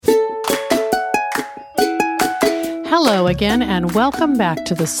Hello again, and welcome back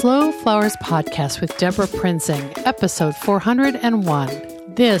to the Slow Flowers Podcast with Deborah Prinzing, episode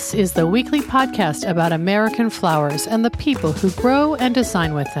 401. This is the weekly podcast about American flowers and the people who grow and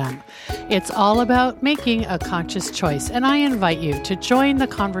design with them. It's all about making a conscious choice, and I invite you to join the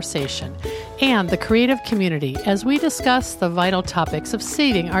conversation and the creative community as we discuss the vital topics of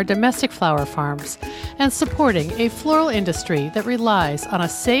saving our domestic flower farms and supporting a floral industry that relies on a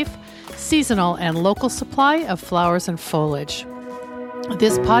safe, seasonal, and local supply of flowers and foliage.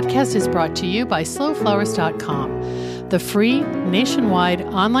 This podcast is brought to you by slowflowers.com, the free nationwide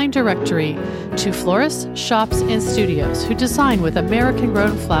online directory to florists, shops, and studios who design with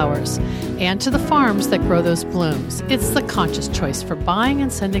American-grown flowers, and to the farms that grow those blooms. It's the conscious choice for buying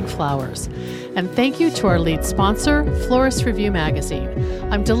and sending flowers. And thank you to our lead sponsor, Florist Review Magazine.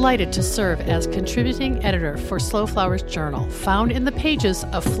 I'm delighted to serve as contributing editor for Slow Flowers Journal, found in the pages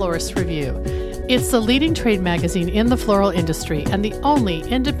of Florist Review. It's the leading trade magazine in the floral industry and the only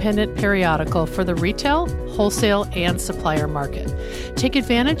independent periodical for the retail, wholesale, and supplier market. Take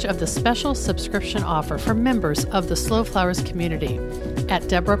advantage of the special subscription offer for members of the Slow Flowers community at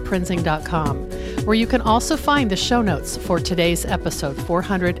deborahprinzing.com, where you can also find the show notes for today's episode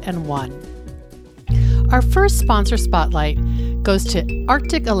 401. Our first sponsor spotlight goes to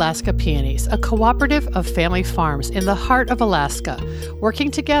Arctic Alaska Peonies, a cooperative of family farms in the heart of Alaska, working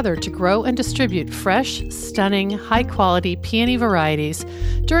together to grow and distribute fresh, stunning, high-quality peony varieties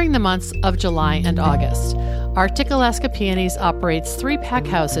during the months of July and August. Arctic Alaska Peonies operates 3 pack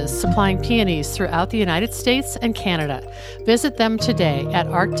houses supplying peonies throughout the United States and Canada. Visit them today at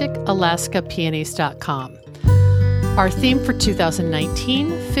arcticalaskapeonies.com. Our theme for 2019,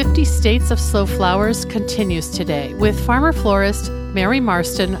 50 States of Slow Flowers, continues today with farmer florist Mary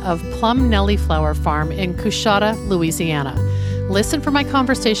Marston of Plum Nelly Flower Farm in Coushatta, Louisiana. Listen for my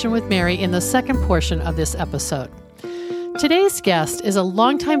conversation with Mary in the second portion of this episode. Today's guest is a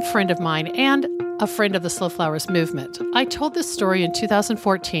longtime friend of mine and a friend of the Slow Flowers movement. I told this story in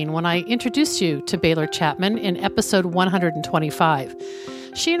 2014 when I introduced you to Baylor Chapman in episode 125.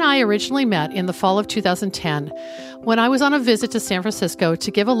 She and I originally met in the fall of 2010 when I was on a visit to San Francisco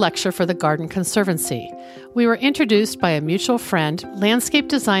to give a lecture for the Garden Conservancy. We were introduced by a mutual friend, landscape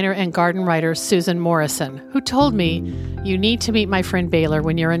designer and garden writer Susan Morrison, who told me, "You need to meet my friend Baylor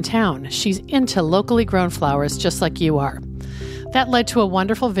when you're in town. She's into locally grown flowers just like you are." That led to a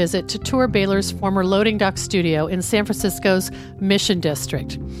wonderful visit to tour Baylor's former loading dock studio in San Francisco's Mission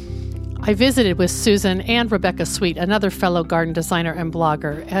District. I visited with Susan and Rebecca Sweet, another fellow garden designer and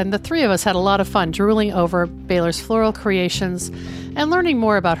blogger, and the three of us had a lot of fun drooling over Baylor's floral creations and learning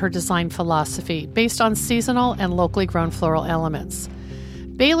more about her design philosophy based on seasonal and locally grown floral elements.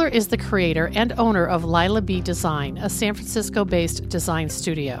 Baylor is the creator and owner of Lila B Design, a San Francisco-based design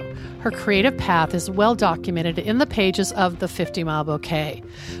studio. Her creative path is well documented in the pages of The 50 Mile Bouquet,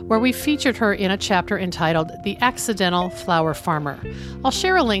 where we featured her in a chapter entitled The Accidental Flower Farmer. I'll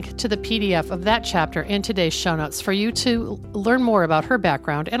share a link to the PDF of that chapter in today's show notes for you to learn more about her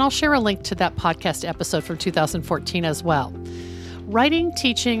background, and I'll share a link to that podcast episode from 2014 as well. Writing,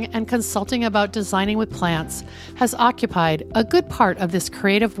 teaching, and consulting about designing with plants has occupied a good part of this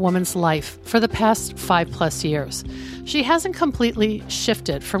creative woman's life for the past 5+ years. She hasn't completely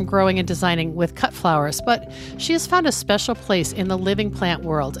shifted from growing and designing with cut flowers, but she has found a special place in the living plant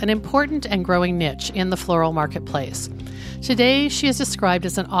world, an important and growing niche in the floral marketplace. Today, she is described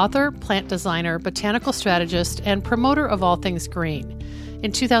as an author, plant designer, botanical strategist, and promoter of all things green.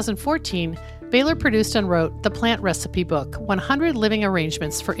 In 2014, Baylor produced and wrote the plant recipe book, 100 Living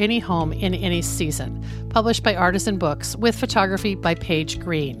Arrangements for Any Home in Any Season, published by Artisan Books with photography by Paige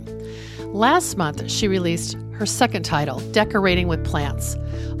Green. Last month, she released her second title, Decorating with Plants,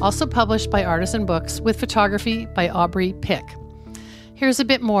 also published by Artisan Books with photography by Aubrey Pick. Here's a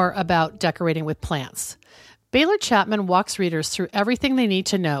bit more about Decorating with Plants. Baylor Chapman walks readers through everything they need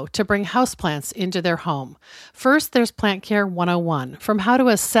to know to bring houseplants into their home. First, there's Plant Care 101, from how to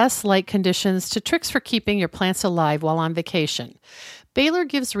assess light conditions to tricks for keeping your plants alive while on vacation. Baylor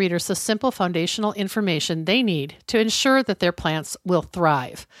gives readers the simple foundational information they need to ensure that their plants will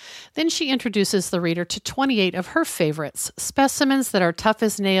thrive. Then she introduces the reader to 28 of her favorites, specimens that are tough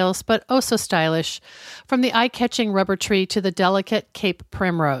as nails but oh so stylish, from the eye-catching rubber tree to the delicate Cape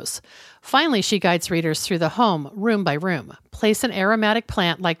primrose. Finally, she guides readers through the home, room by room. Place an aromatic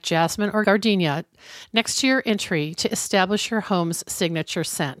plant like jasmine or gardenia next to your entry to establish your home's signature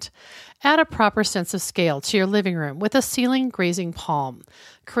scent. Add a proper sense of scale to your living room with a ceiling grazing palm.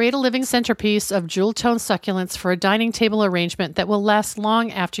 Create a living centerpiece of jewel-toned succulents for a dining table arrangement that will last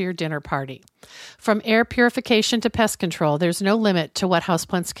long after your dinner party. From air purification to pest control, there's no limit to what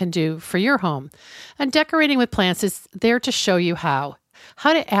houseplants can do for your home. And decorating with plants is there to show you how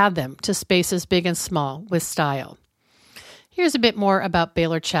to add them to spaces big and small with style. Here's a bit more about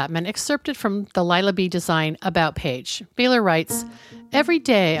Baylor Chapman, excerpted from the Lila B Design About page. Baylor writes, "Every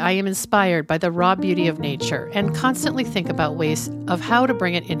day I am inspired by the raw beauty of nature and constantly think about ways of how to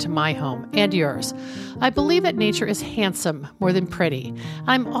bring it into my home and yours. I believe that nature is handsome more than pretty.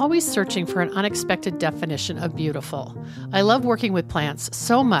 I'm always searching for an unexpected definition of beautiful. I love working with plants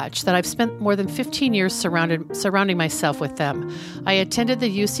so much that I've spent more than 15 years surrounding myself with them. I attended the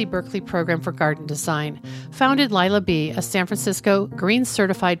UC Berkeley program for garden design, founded Lila B, a San Francisco Green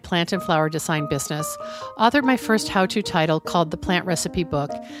Certified plant and flower design business, authored my first how-to title called The Plant Recipe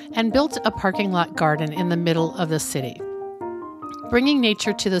Book, and built a parking lot garden in the middle of the city. Bringing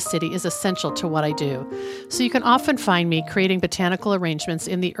nature to the city is essential to what I do, so you can often find me creating botanical arrangements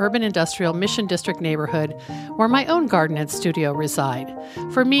in the urban industrial Mission District neighborhood where my own garden and studio reside.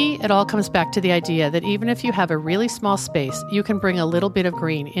 For me, it all comes back to the idea that even if you have a really small space, you can bring a little bit of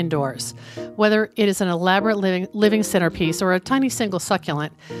green indoors. Whether it is an elaborate living centerpiece or a tiny single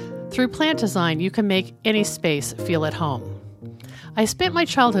succulent, through plant design, you can make any space feel at home. I spent my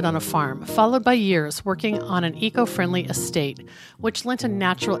childhood on a farm, followed by years working on an eco-friendly estate, which lent a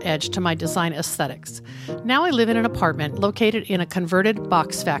natural edge to my design aesthetics. Now I live in an apartment located in a converted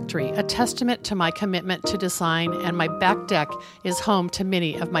box factory, a testament to my commitment to design, and my back deck is home to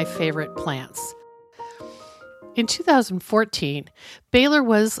many of my favorite plants. In 2014, Baylor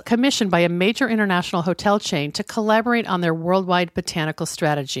was commissioned by a major international hotel chain to collaborate on their worldwide botanical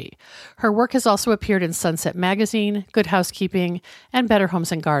strategy. Her work has also appeared in Sunset Magazine, Good Housekeeping, and Better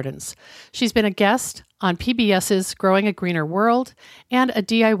Homes and Gardens. She's been a guest on PBS's Growing a Greener World and a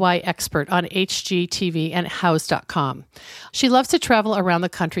DIY expert on HGTV and House.com. She loves to travel around the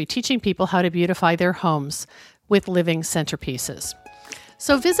country teaching people how to beautify their homes with living centerpieces.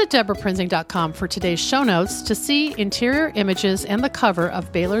 So visit DeborahPrinzing.com for today's show notes to see interior images and the cover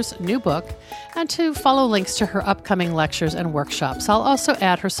of Baylor's new book, and to follow links to her upcoming lectures and workshops. I'll also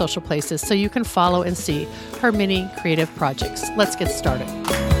add her social places so you can follow and see her many creative projects. Let's get started.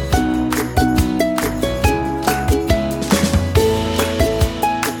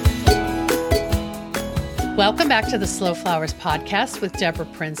 Welcome back to the Slow Flowers podcast with Deborah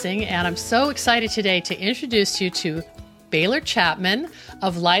Prinzing, and I'm so excited today to introduce you to Baylor Chapman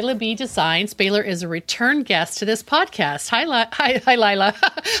of Lila B Designs. Baylor is a return guest to this podcast. Hi, Lila.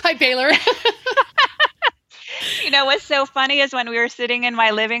 Hi, Baylor. You know what's so funny is when we were sitting in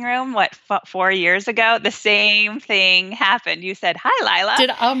my living room, 4 years ago, the same thing happened. You said, "Hi, Lila."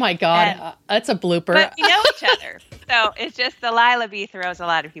 Oh my God, that's a blooper. But we know each other. So it's just the Lila B throws a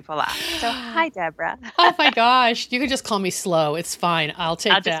lot of people off. So hi, Deborah. Oh my gosh. You can just call me slow. It's fine. I'll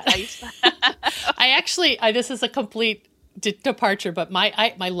take that. Just call you This is a complete departure, but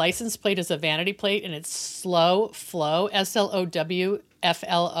my license plate is a vanity plate, and it's Slow Flow,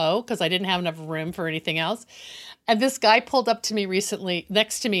 SLOWFLO, because I didn't have enough room for anything else. And this guy pulled up to me recently,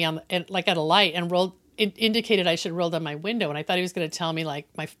 next to me, like at a light, and indicated I should roll down my window. And I thought he was going to tell me like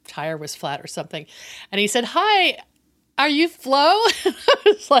my tire was flat or something. And he said, "Hi, are you Flo?" I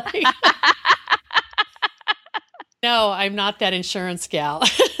was like, "No, I'm not that insurance gal."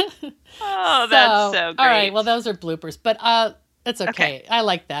 Oh, that's so great. All right, well, those are bloopers, but it's okay. I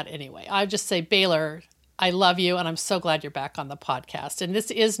like that anyway. I just say, Baylor, I love you, and I'm so glad you're back on the podcast. And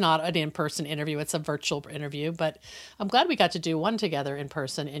this is not an in-person interview. It's a virtual interview, but I'm glad we got to do one together in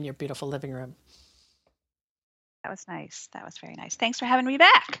person in your beautiful living room. That was nice. That was very nice. Thanks for having me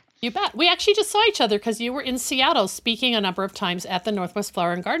back. You bet. We actually just saw each other because you were in Seattle speaking a number of times at the Northwest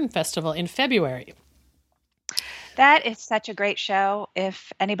Flower and Garden Festival in February. That is such a great show.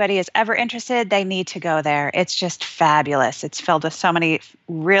 If anybody is ever interested, they need to go there. It's just fabulous. It's filled with so many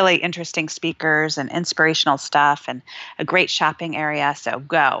really interesting speakers and inspirational stuff, and a great shopping area. So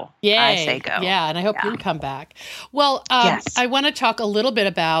go. Yay. I say go. Yeah, and I hope you come back. Well, yes. I want to talk a little bit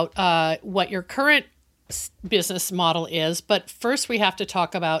about what your current business model is, but first we have to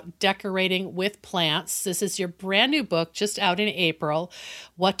talk about Decorating with Plants. This is your brand new book, just out in April.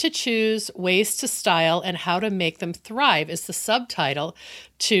 What to Choose, Ways to Style, and How to Make Them Thrive is the subtitle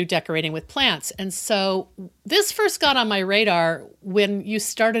to Decorating with Plants. And so this first got on my radar when you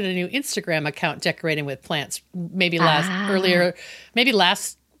started a new Instagram account, Decorating with Plants, maybe last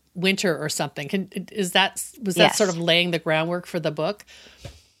winter or something. Was that Yes. sort of laying the groundwork for the book?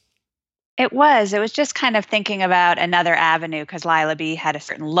 It was. It was just kind of thinking about another avenue because Lila B had a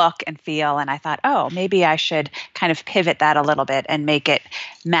certain look and feel. And I thought, oh, maybe I should kind of pivot that a little bit and make it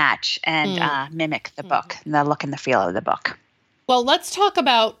match and mimic the book and the look and the feel of the book. Well, let's talk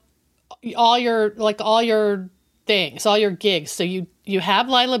about all your things, all your gigs. So you have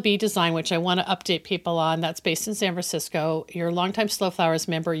Lila B Design, which I want to update people on. That's based in San Francisco. You're a longtime Slow Flowers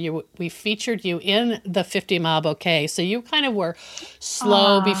member. We featured you in the 50 Mile Bouquet. So you kind of were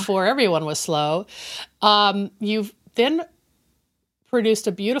slow before everyone was slow. You've then produced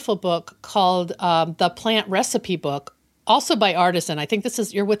a beautiful book called The Plant Recipe Book, also by Artisan. I think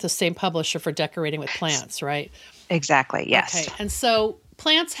you're with the same publisher for Decorating with Plants, right? Exactly, yes. Okay, and so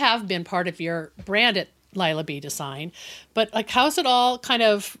plants have been part of your brand at Lila B Design, but like, how's it all kind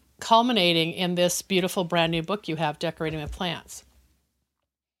of culminating in this beautiful brand new book you have, Decorating with Plants?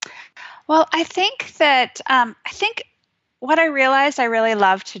 Well, I think that what I realized I really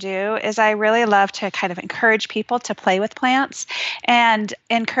love to do is I really love to kind of encourage people to play with plants and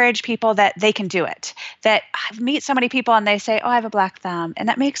encourage people that they can do it. That I meet so many people and they say, oh, I have a black thumb. And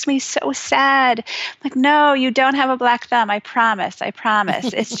that makes me so sad. I'm like, no, you don't have a black thumb. I promise. I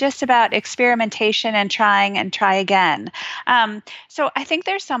promise. It's just about experimentation and trying and try again. So I think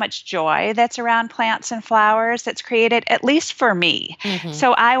there's so much joy that's around plants and flowers that's created, at least for me. Mm-hmm.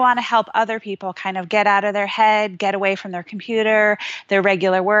 So I want to help other people kind of get out of their head, get away from their computer, their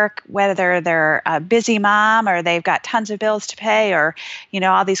regular work, whether they're a busy mom or they've got tons of bills to pay or,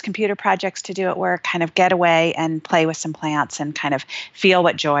 all these computer projects to do at work, kind of get away and play with some plants and kind of feel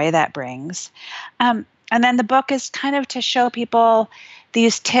what joy that brings. And then the book is kind of to show people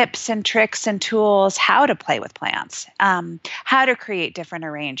these tips and tricks and tools how to play with plants, how to create different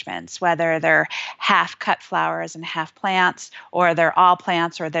arrangements, whether they're half cut flowers and half plants, or they're all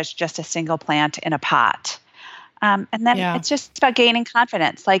plants, or there's just a single plant in a pot. And then it's just about gaining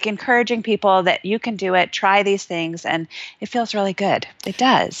confidence, like encouraging people that you can do it, try these things, and it feels really good. It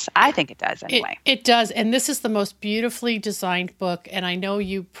does. I think it does anyway. It does. And this is the most beautifully designed book. And I know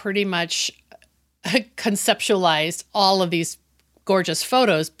you pretty much conceptualized all of these gorgeous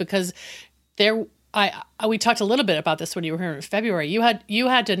photos because we talked a little bit about this when you were here in February. You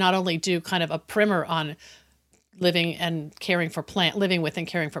had to not only do kind of a primer on living with and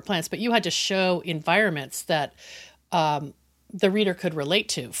caring for plants, but you had to show environments that the reader could relate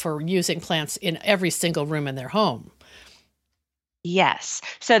to for using plants in every single room in their home. Yes.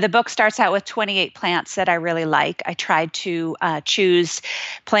 So the book starts out with 28 plants that I really like. I tried to choose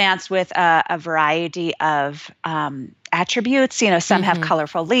plants with a variety of attributes. Some have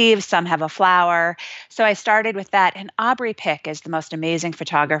colorful leaves, some have a flower. So I started with that. And Aubrey Pick is the most amazing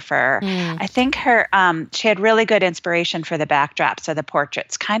photographer. I think she had really good inspiration for the backdrop. So the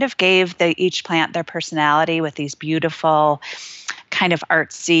portraits kind of gave each plant their personality with these beautiful kind of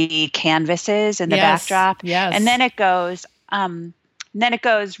artsy canvases in the backdrop. Yes. And then it goes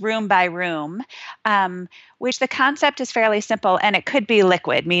room by room, which the concept is fairly simple, and it could be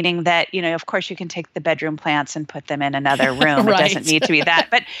liquid, meaning that, of course you can take the bedroom plants and put them in another room. Right. It doesn't need to be that,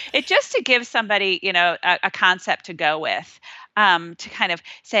 but it just to give somebody, a concept to go with, to kind of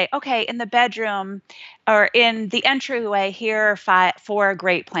say, okay, in the bedroom or in the entryway, here are 4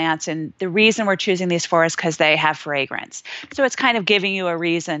 great plants. And the reason we're choosing these 4 is because they have fragrance. So it's kind of giving you a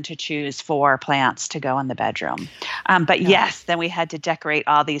reason to choose 4 plants to go in the bedroom. Yes, then we had to decorate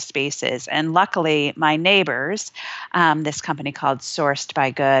all these spaces. And luckily, my neighbors, this company called Sourced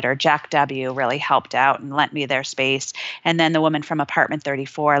by Good, or Jack W., really helped out and lent me their space. And then the woman from Apartment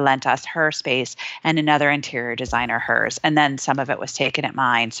 34 lent us her space, and another interior designer hers. And then some of it was taken at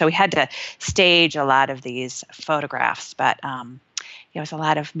mine. So we had to stage a lot of these photographs, but it was a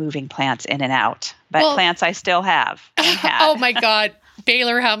lot of moving plants in and out. But plants I still have. Oh my God.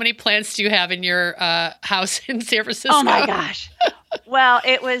 Baylor, how many plants do you have in your house in San Francisco? Oh my gosh. Well,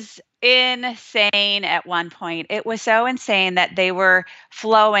 it was insane at one point. It was so insane that they were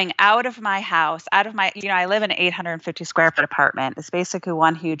flowing out of my house, I live in an 850 square foot apartment. It's basically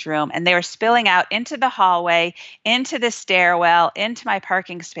one huge room. And they were spilling out into the hallway, into the stairwell, into my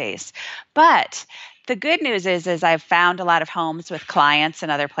parking space. But the good news is I've found a lot of homes with clients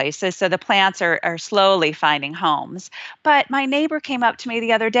and other places. So the plants are slowly finding homes. But my neighbor came up to me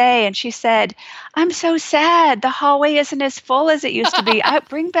the other day and she said, I'm so sad. The hallway isn't as full as it used to be.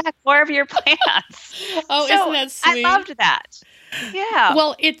 Bring back more of your plants. Oh, so isn't that sweet? I loved that. Yeah.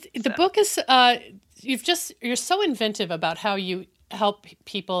 Well, the book is, you're so inventive about how you help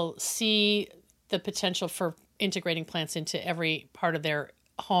people see the potential for integrating plants into every part of their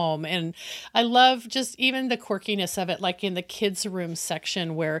home. And I love just even the quirkiness of it, like in the kids' room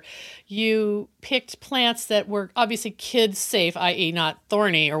section where you picked plants that were obviously kids safe, i.e. not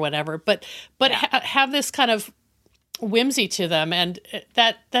thorny or whatever, but have this kind of whimsy to them. And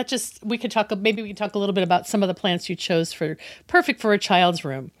that just, we can talk a little bit about some of the plants you chose for perfect for a child's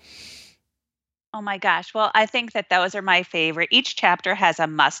room. Oh my gosh. Well, I think that those are my favorite. Each chapter has a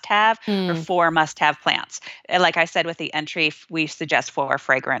must-have or 4 must-have plants. Like I said, with the entry, we suggest 4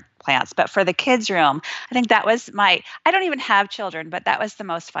 fragrant plants. But for the kids' room, I think that was I don't even have children, but that was the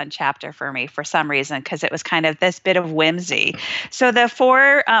most fun chapter for me for some reason, because it was kind of this bit of whimsy. So the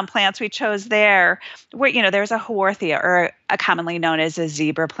 4 plants we chose there were, there's a Haworthia, or commonly known as a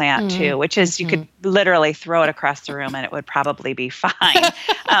zebra plant too, which is, you could literally throw it across the room and it would probably be fine.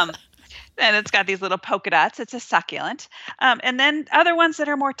 And it's got these little polka dots. It's a succulent. And then other ones that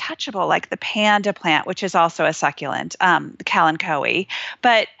are more touchable, like the panda plant, which is also a succulent, the kalanchoe.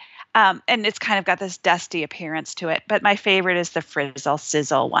 But and it's kind of got this dusty appearance to it. But my favorite is the frizzle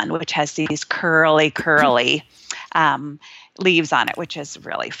sizzle one, which has these curly leaves on it, which is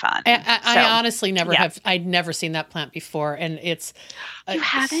really fun. I honestly I'd never seen that plant before. And it's... You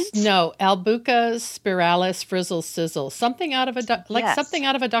haven't? No, Albuca spiralis frizzle sizzle. Something out of a Dr.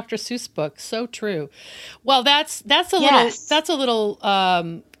 Seuss book. So true. Well, that's a little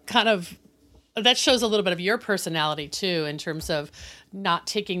kind of... That shows a little bit of your personality too, in terms of not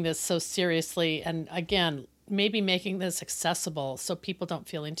taking this so seriously. And again, maybe making this accessible so people don't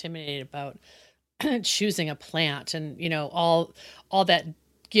feel intimidated about choosing a plant and, all that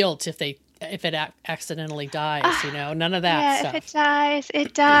guilt if it accidentally dies, none of that stuff. If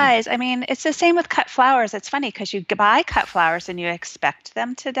it dies. I mean, it's the same with cut flowers. It's funny because you buy cut flowers and you expect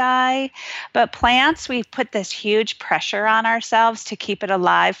them to die. But plants, we put this huge pressure on ourselves to keep it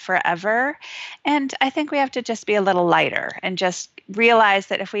alive forever. And I think we have to just be a little lighter and just realize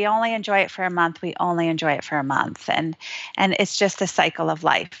that if we only enjoy it for a month, we only enjoy it for a month. And it's just the cycle of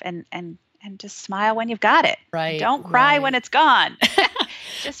life. And just smile when you've got it. Right. Don't cry when it's gone.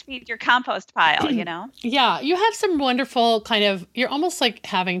 Just feed your compost pile, Yeah. You have some wonderful you're almost like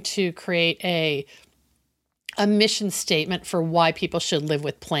having to create a mission statement for why people should live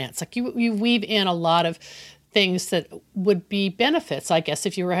with plants. Like you weave in a lot of things that would be benefits, I guess,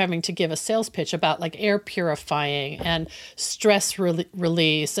 if you were having to give a sales pitch about like air purifying and stress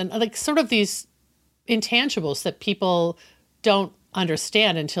release and like sort of these intangibles that people don't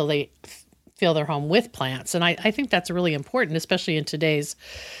understand until they fill their home with plants. And I think that's really important, especially in today's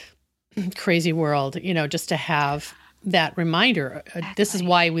crazy world, just to have that reminder. This is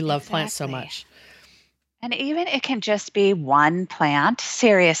why we love plants so much. And even it can just be one plant.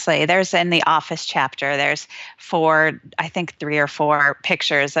 Seriously, there's in the Office chapter, there's 3 or 4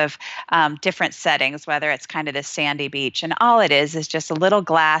 pictures of different settings, whether it's kind of this sandy beach. And all it is just a little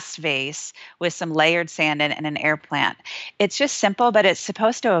glass vase with some layered sand in it and an air plant. It's just simple, but it's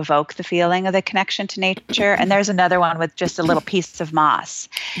supposed to evoke the feeling of the connection to nature. And there's another one with just a little piece of moss.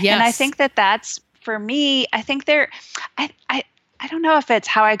 Yes. And I think that's, for me, I think I don't know if it's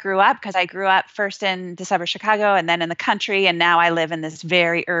how I grew up, because I grew up first in the suburbs of Chicago and then in the country. And now I live in this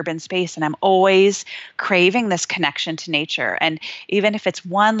very urban space and I'm always craving this connection to nature. And even if it's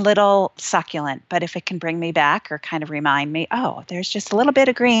one little succulent, but if it can bring me back or kind of remind me, oh, there's just a little bit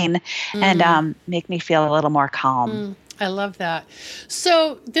of green and make me feel a little more calm. I love that.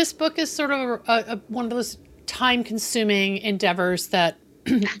 So this book is sort of one of those time-consuming endeavors that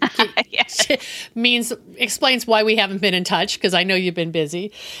explains why we haven't been in touch, because I know you've been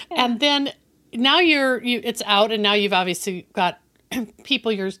busy. Yeah. And then now it's out, and now you've obviously got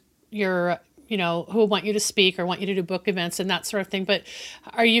people you're who want you to speak or want you to do book events and that sort of thing. But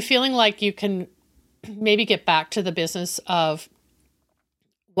are you feeling like you can maybe get back to the business of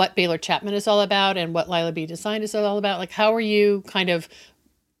what Baylor Chapman is all about and what Lila B Design is all about? Like, how are you kind of,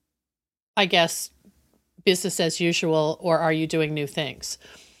 I guess, business as usual, or are you doing new things?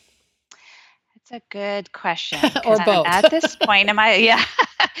 It's a good question. Or both. At this point,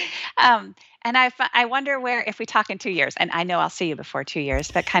 and I wonder if we talk in 2 years, and I know I'll see you before 2 years,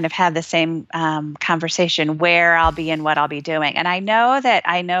 but kind of have the same conversation where I'll be and what I'll be doing. And I know that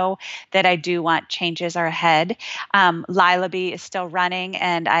I do want changes are ahead. Lila B is still running,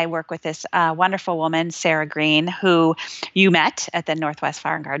 and I work with this wonderful woman, Sarah Green, who you met at the Northwest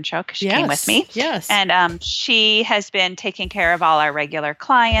Flower and Garden Show because she came with me. Yes. And she has been taking care of all our regular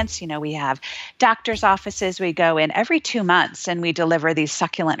clients. We have doctor's offices. We go in every 2 months and we deliver these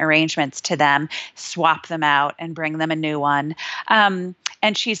succulent arrangements to them. them, swap them out, and bring them a new one.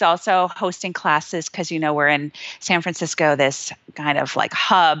 And she's also hosting classes because, we're in San Francisco, this kind of like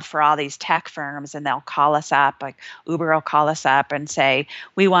hub for all these tech firms, and they'll call us up, like Uber will call us up and say,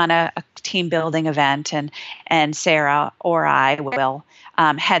 we want a team building event, and Sarah or I will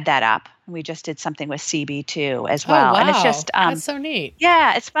head that up. We just did something with CB2 as well. Oh, wow. And it's just that's so neat.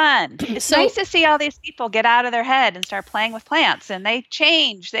 Yeah, it's fun. It's nice to see all these people get out of their head and start playing with plants, and they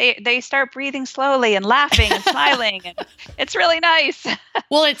change. They start breathing slowly and laughing and smiling, and it's really nice.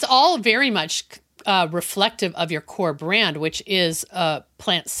 Well, it's all very much reflective of your core brand, which is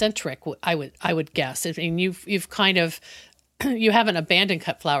plant centric. I would guess. I mean, you've kind of you haven't abandoned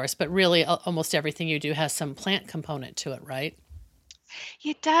cut flowers, but really almost everything you do has some plant component to it, right?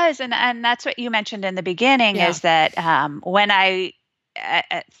 It does. And that's what you mentioned in the beginning is that when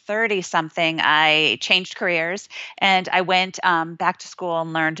at 30 something, I changed careers and I went back to school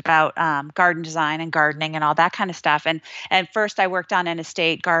and learned about garden design and gardening and all that kind of stuff. And at first I worked on an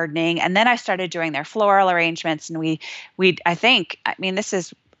estate gardening, and then I started doing their floral arrangements. And we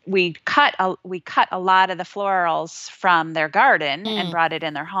cut a lot of the florals from their garden and brought it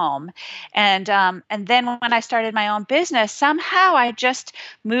in their home. And then when I started my own business, somehow I just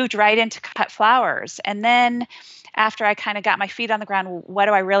moved right into cut flowers. And then after I kind of got my feet on the ground, what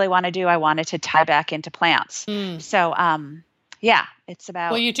do I really want to do? I wanted to tie back into plants. So, it's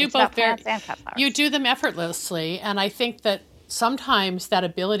about, you do both plants and cut flowers. You do them effortlessly. And I think that sometimes that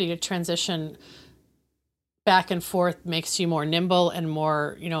ability to transition back and forth makes you more nimble and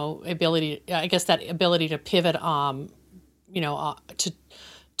more, ability to pivot,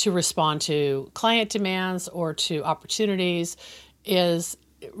 to respond to client demands or to opportunities is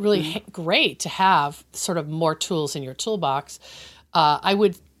really great to have sort of more tools in your toolbox. I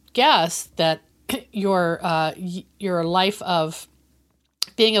would guess that your life of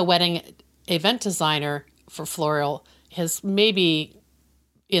being a wedding event designer for floral has maybe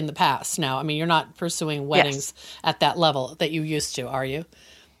in the past now. I mean, you're not pursuing weddings at that level that you used to, are you?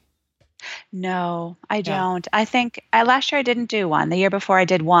 No, I don't. I think last year I didn't do one. The year before I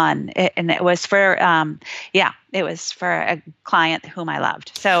did one, and it was for it was for a client whom I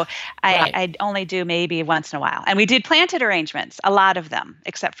loved. So I'd only do maybe once in a while. And we did planted arrangements, a lot of them,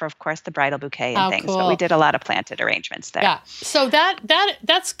 except for, of course, the bridal bouquet and things. Cool. But we did a lot of planted arrangements there. Yeah. So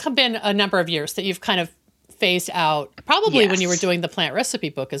that's been a number of years that you've kind of phased out. Probably when you were doing the plant recipe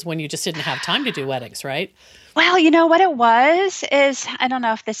book is when you just didn't have time to do weddings, right? Well, what it was is, I don't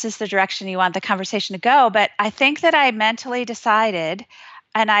know if this is the direction you want the conversation to go, but I think that I mentally decided,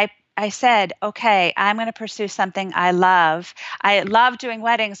 and I said, okay, I'm going to pursue something I love. I love doing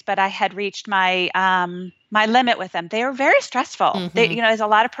weddings, but I had reached my my limit with them. They were very stressful. Mm-hmm. There's a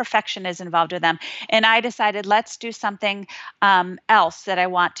lot of perfectionism involved with them. And I decided, let's do something else that I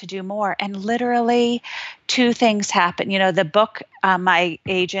want to do more. And literally 2 things happened. The book, my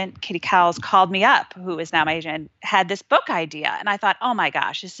agent, Kitty Cowles, called me up, who is now my agent, had this book idea. And I thought, oh my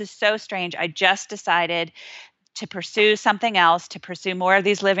gosh, this is so strange. I just decided to pursue something else, to pursue more of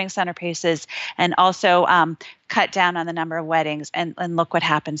these living centerpieces, and also cut down on the number of weddings. And look what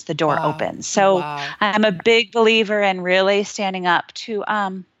happens. The door opens. So I'm a big believer in really standing up to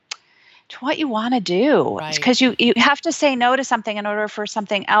what you want to do. Because you have to say no to something in order for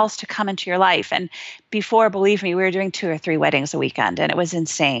something else to come into your life. And before, believe me, we were doing 2 or 3 weddings a weekend, and it was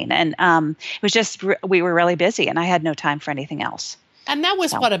insane. And it was just, we were really busy, and I had no time for anything else. And that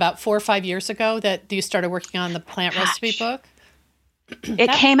was about 4 or 5 years ago that you started working on the plant recipe book?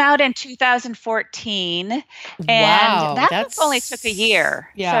 It came out in 2014, and that only took a year.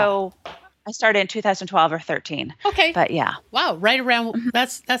 Yeah. So I started in 2012 or 13. Okay. But yeah. Wow. Right around,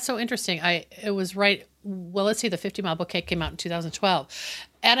 that's so interesting. It was right. Well, let's see. The 50 Mile Bouquet came out in 2012.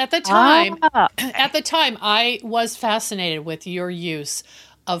 And at the time, I was fascinated with your use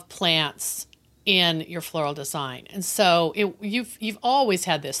of plants in your floral design. And so you've always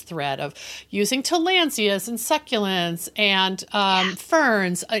had this thread of using tillandsias and succulents and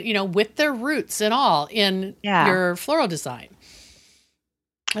ferns, with their roots and all in your floral design.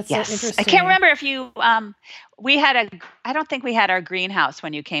 That's so interesting. I can't remember if you, I don't think we had our greenhouse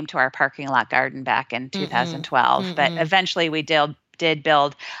when you came to our parking lot garden back in 2012, but eventually we did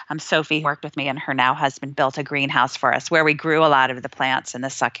build, Sophie worked with me, and her now husband built a greenhouse for us where we grew a lot of the plants and the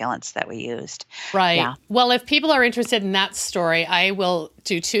succulents that we used. Right. Yeah. Well, if people are interested in that story, I will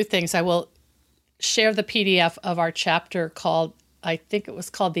do 2 things. I will share the PDF of our chapter called, I think it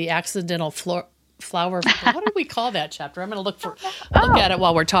was called The Accidental Flower. What did we call that chapter? I'm going to look at it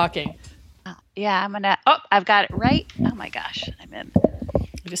while we're talking. Yeah, I've got it right. Oh my gosh, I'm in.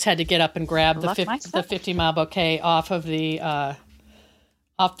 I just had to get up and grab the 50 Mile Bouquet off of the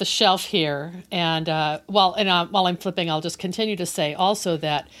off the shelf here. And while I'm flipping, I'll just continue to say also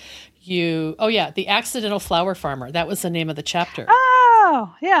that The Accidental Flower Farmer. That was the name of the chapter.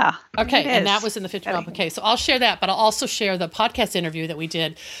 Oh, yeah. Okay, and that was in the 50 Mile. Okay, so I'll share that, but I'll also share the podcast interview that we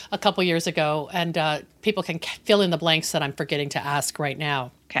did a couple years ago, and people can fill in the blanks that I'm forgetting to ask right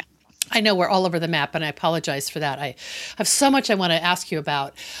now. Okay. I know we're all over the map, and I apologize for that. I have so much I want to ask you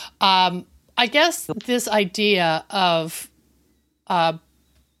about. I guess this idea of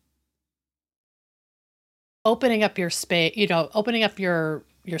opening up your space, opening up your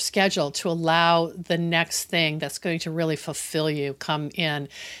schedule to allow the next thing that's going to really fulfill you come in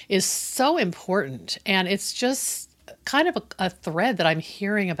is so important. And it's just kind of a thread that I'm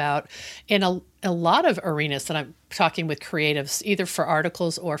hearing about in a lot of arenas that I'm talking with creatives, either for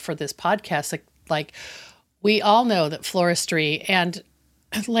articles or for this podcast. Like we all know that floristry and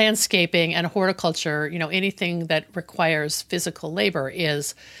landscaping and horticulture, anything that requires physical labor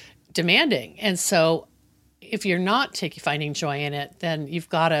is demanding. And so if you're not finding joy in it, then you've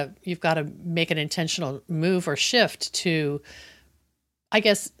got to make an intentional move or shift to, I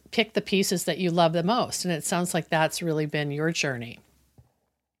guess, pick the pieces that you love the most. And it sounds like that's really been your journey.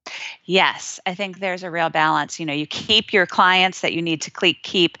 Yes, I think there's a real balance. You keep your clients that you need to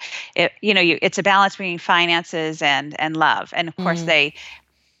keep. It's a balance between finances and love. And of course, they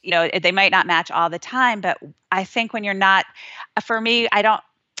might not match all the time. But I think when you're not, for me,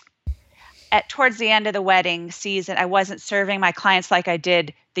 towards the end of the wedding season, I wasn't serving my clients like I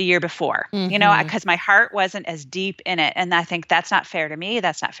did the year before, because my heart wasn't as deep in it. And I think that's not fair to me.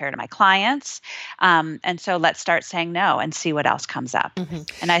 That's not fair to my clients. And so let's start saying no and see what else comes up. Mm-hmm.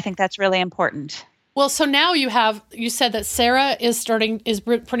 And I think that's really important. Well, so now you said that Sarah is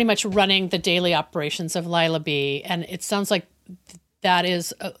pretty much running the daily operations of Lila Bee. And it sounds like that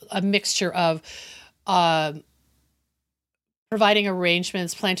is a mixture of, providing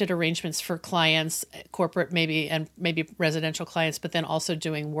planted arrangements for clients, corporate and maybe residential clients, but then also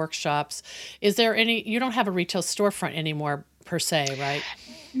doing workshops. Is there you don't have a retail storefront anymore per se, right?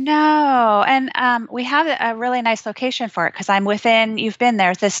 No. And we have a really nice location for it because I'm you've been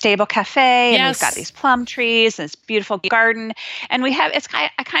there, the Stable Cafe, and we've got these plum trees and this beautiful garden. And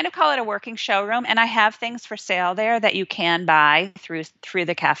I kind of call it a working showroom, and I have things for sale there that you can buy through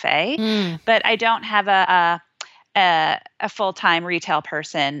the cafe. But I don't have a full-time retail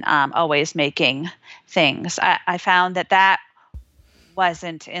person always making things. I found that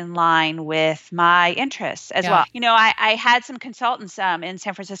wasn't in line with my interests as well. I had some consultants in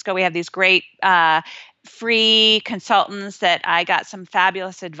San Francisco. We have these great free consultants that I got some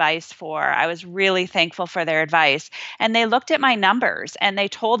fabulous advice for. I was really thankful for their advice. And they looked at my numbers and they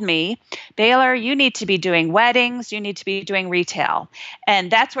told me, Baylor, you need to be doing weddings, you need to be doing retail. And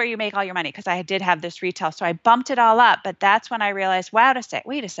that's where you make all your money, because I did have this retail. So I bumped it all up. But that's when I realized,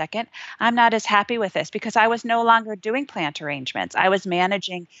 wait a second, I'm not as happy with this, because I was no longer doing plant arrangements. I was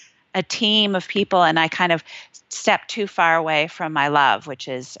managing a team of people, and I kind of stepped too far away from my love, which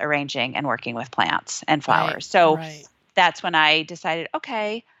is arranging and working with plants and flowers. That's when I decided,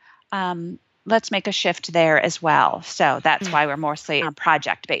 okay, let's make a shift there as well. So that's why we're mostly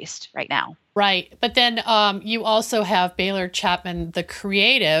project-based right now. Right. But then you also have Baylor Chapman, the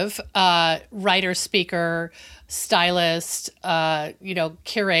creative writer, speaker, stylist,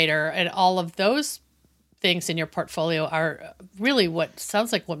 curator, and all of those things in your portfolio are really what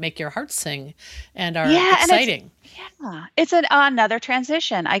sounds like what make your heart sing and are exciting. It's another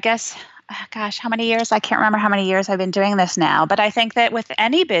transition, I guess. Gosh, how many years? I can't remember how many years I've been doing this now. But I think that with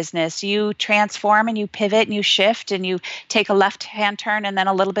any business, you transform and you pivot and you shift and you take a left-hand turn and then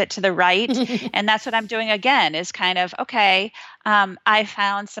a little bit to the right. And that's what I'm doing again, is kind of, okay, I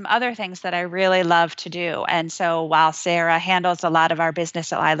found some other things that I really love to do. And so while Sarah handles a lot of our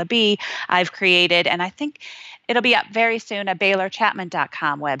business at Lila Bee, I've created, and I think it'll be up very soon, a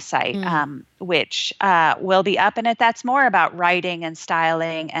BaylorChapman.com website, which will be up. And that's more about writing and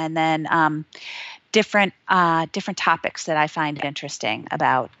styling, and then different topics that I find interesting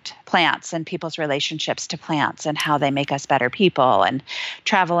about plants and people's relationships to plants and how they make us better people, and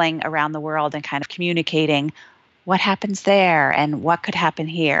traveling around the world and kind of communicating what happens there and what could happen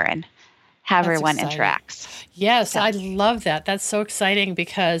here and how everyone interacts. Yes, I love that. That's so exciting,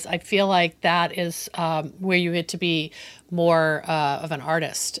 because I feel like that is where you get to be more of an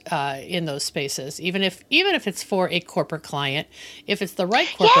artist in those spaces, even if it's for a corporate client, if it's the right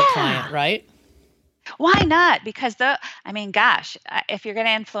corporate client, right? Why not? Because if you're going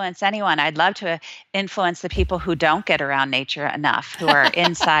to influence anyone, I'd love to influence the people who don't get around nature enough, who are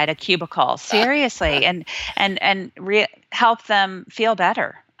inside a cubicle, seriously, and help them feel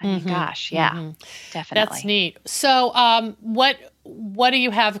better. I mean, definitely. That's neat. So, what do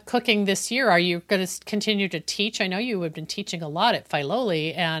you have cooking this year? Are you going to continue to teach? I know you have been teaching a lot at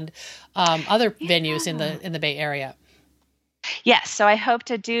Filoli and other venues in the Bay Area. Yes, so I hope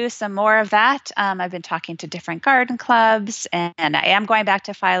to do some more of that. I've been talking to different garden clubs, and I am going back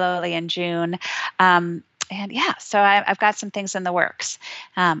to Filoli in June. And yeah, so I've got some things in the works.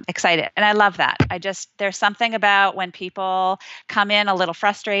 Excited, and I love that. There's something about when people come in a little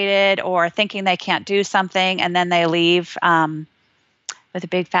frustrated or thinking they can't do something, and then they leave with a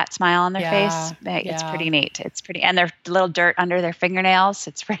big fat smile on their face. It's pretty neat. It's pretty, and their little dirt under their fingernails.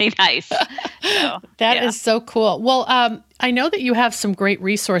 It's pretty nice. So, that is so cool. Well, I know that you have some great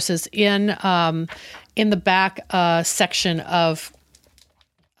resources in the back section of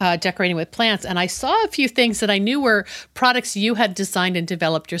Decorating with Plants, and I saw a few things that I knew were products you had designed and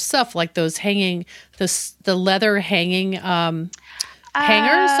developed yourself, like those the leather hanging hangers.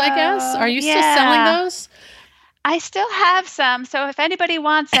 I guess. Are you still selling those? I still have some, so if anybody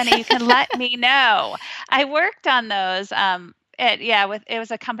wants any, you can let me know. I worked on those. It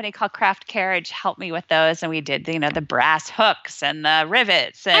was a company called Craft Carriage helped me with those, and we did the brass hooks and the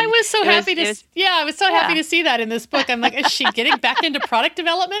rivets. And I was so happy happy to see that in this book. I'm like, is she getting back into product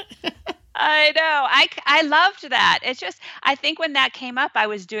development? I know. I loved that. It's just, I think when that came up, I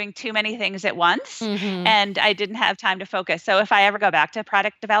was doing too many things at once, and I didn't have time to focus. So if I ever go back to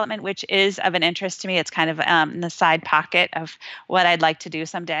product development, which is of an interest to me, it's kind of in the side pocket of what I'd like to do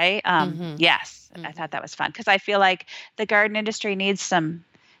someday. Yes, I thought that was fun because I feel like the garden industry needs some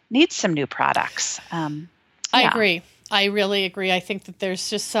new products. I agree. I really agree. I think that there's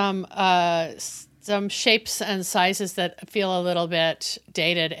just some shapes and sizes that feel a little bit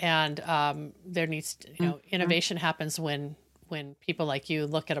dated, and there needs innovation happens when people like you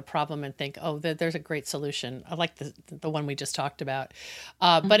look at a problem and think, oh, there's a great solution. I like the one we just talked about,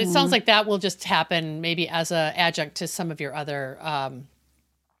 but it sounds like that will just happen maybe as a adjunct to some of your other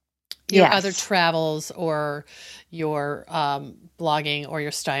other travels or your blogging or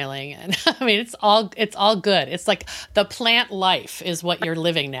your styling. And I mean, it's all good. It's like the plant life is what you're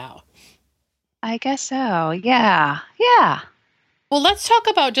living now. I guess so. Yeah. Yeah. Well, let's talk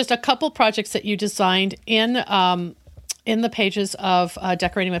about just a couple projects that you designed in the pages of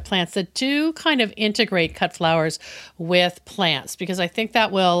Decorating with Plants that do kind of integrate cut flowers with plants, because I think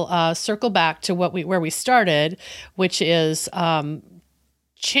that will circle back to where we started, which is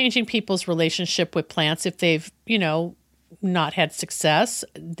changing people's relationship with plants if they've, not had success.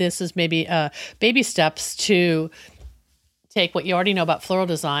 This is maybe baby steps to take what you already know about floral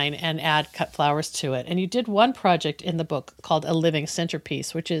design and add cut flowers to it. And you did one project in the book called A Living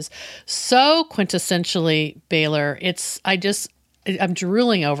Centerpiece, which is so quintessentially Baylor. I'm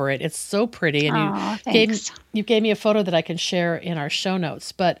drooling over it. It's so pretty. And you gave me a photo that I can share in our show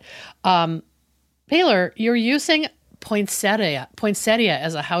notes. But Baylor, you're using poinsettia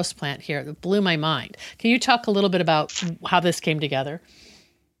as a houseplant here. That blew my mind. Can you talk a little bit about how this came together?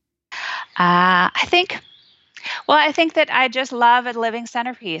 I think that I just love a living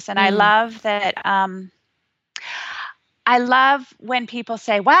centerpiece. And I love that. I love when people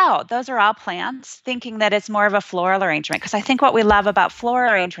say, wow, those are all plants, thinking that it's more of a floral arrangement. Because I think what we love about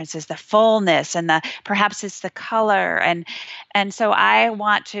floral arrangements is the fullness and perhaps it's the color. And so I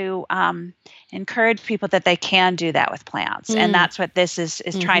want to encourage people that they can do that with plants. And that's what this is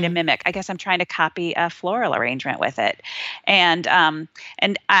trying to mimic. I guess I'm trying to copy a floral arrangement with it. And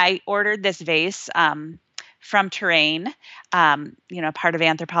I ordered this vase from Terrain, part of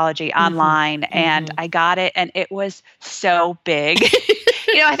Anthropologie online, and I got it, and it was so big.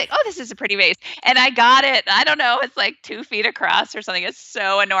 I think, oh, this is a pretty vase, and I got it. I don't know, it's like 2 feet across or something. It's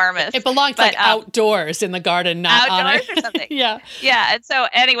so enormous. It belongs outdoors in the garden, not outdoors on or something. Yeah. And so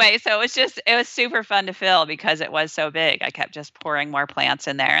anyway, it was super fun to fill because it was so big. I kept just pouring more plants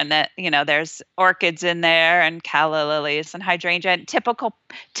in there, and that there's orchids in there and calla lilies and hydrangea, and typical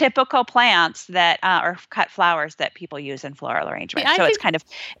plants that or cut flowers that people use in floral arrangement. So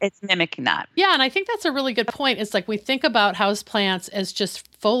it's mimicking that. Yeah, and I think that's a really good point. It's like we think about house plants as just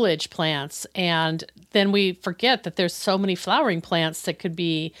foliage plants, and then we forget that there's so many flowering plants that could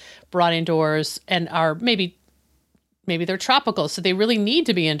be brought indoors and are maybe they're tropical, so they really need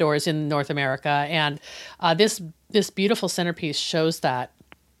to be indoors in North America. And this beautiful centerpiece shows that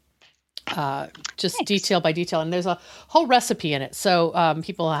just Thanks. Detail by detail, and there's a whole recipe in it, so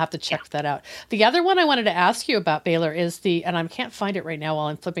people will have to check that out. The other one I wanted to ask you about, Baylor, is and I can't find it right now while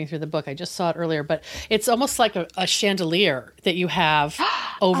I'm flipping through the book. I just saw it earlier, but it's almost like a chandelier that you have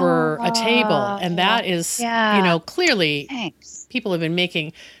over a table, and that is, clearly Thanks. People have been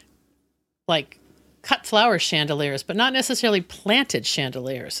making like cut flower chandeliers, but not necessarily planted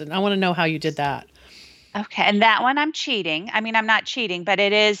chandeliers, and I want to know how you did that. Okay, and that one I'm cheating. I mean, I'm not cheating, but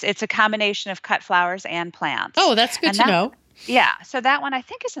it's a combination of cut flowers and plants. Oh, that's good And to that know. yeah, so that one I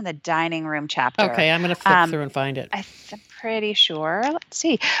think is in the dining room chapter. Okay, I'm going to flip Um, through and find it. I'm pretty sure. Let's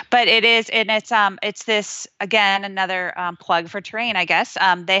see. But it is, and it's this again another plug for terrain, I guess.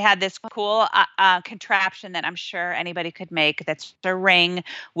 They had this cool contraption that I'm sure anybody could make. That's a ring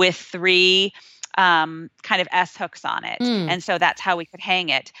with three kind of S hooks on it, Mm, and so that's how we could hang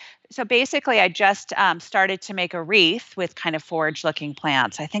it. So basically, I just started to make a wreath with kind of forage-looking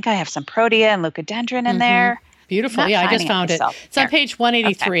plants. I think I have some protea and leucodendron in hmm there. I'm Beautiful. not Yeah, I just finding it found it. myself It's on here. page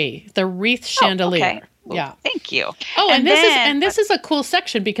Okay. 183, the wreath Oh, okay. chandelier. Well, Yeah. thank you. Oh, and And this is then, and this is a cool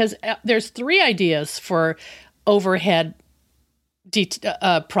section because there's three ideas for overhead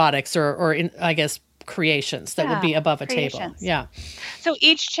products or I guess creations that would yeah, be above a table. creations. Yeah. So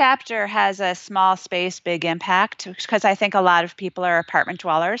each chapter has a small space, big impact, because I think a lot of people are apartment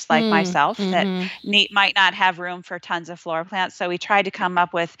dwellers like Mm, myself that hmm might not have room for tons of floor plants. So we tried to come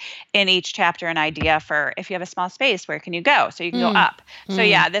up with in each chapter an idea for if you have a small space, where can you go? So you can go mm, up. So mm.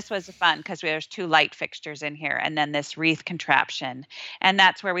 yeah, this was fun because there's two light fixtures in here and then this wreath contraption. And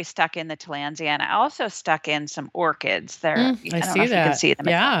that's where we stuck in the Tillandsia. And I also stuck in some orchids there. I I don't know see if you can that. see them.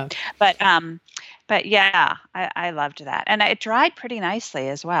 Yeah. But yeah, I loved that, and it dried pretty nicely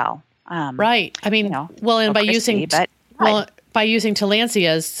as well. Right. I You mean, know, well, a and little crispy, but right. well, by using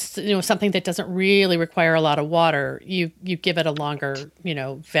Tillandsias, something that doesn't really require a lot of water, you give it a longer,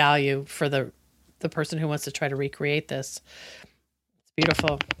 value for the person who wants to try to recreate this. It's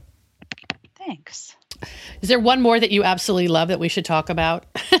beautiful. Thanks. Is there one more that you absolutely love that we should talk about?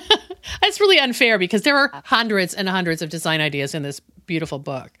 It's really unfair because there are hundreds and hundreds of design ideas in this beautiful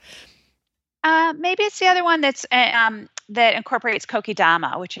book. Maybe it's the other one that incorporates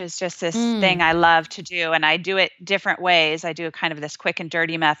kokedama, which is just this Mm, thing I love to do, and I do it different ways. I do kind of this quick and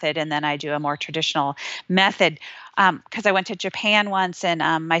dirty method, and then I do a more traditional method. Because I went to Japan once, and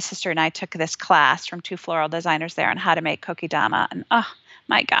my sister and I took this class from two floral designers there on how to make kokedama, and oh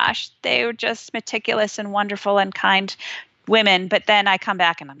my gosh, they were just meticulous and wonderful and kind women. But then I come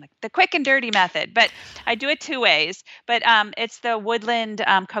back and I'm like the quick and dirty method, but I do it two ways. But it's the woodland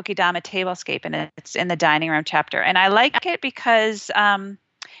kokedama tablescape, and it's in the dining room chapter, and I like it because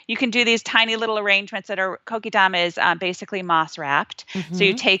you can do these tiny little arrangements that are kokedama is basically moss wrapped. So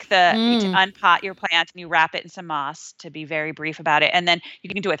you hmm take you mm. unpot your plant and you wrap it in some moss, to be very brief about it, and then you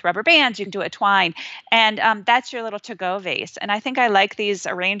can do it with rubber bands, you can do it with twine, and that's your little to-go vase. And I think I like these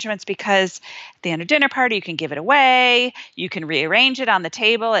arrangements because at the end of dinner party you can give it away, you can rearrange it on the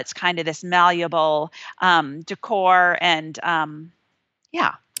table. It's kind of this malleable decor, and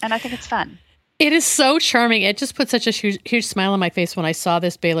yeah, and I think it's fun. It is so charming. It just put such a huge smile on my face when I saw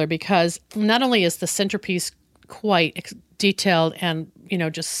this, Baylor, because not only is the centerpiece quite detailed and,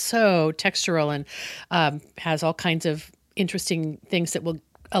 just so textural and has all kinds of interesting things that will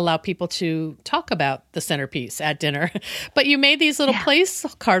allow people to talk about the centerpiece at dinner. But you made these little Yeah. place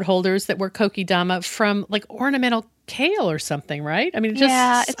card holders that were kokedama from like ornamental kale or something, right? I mean,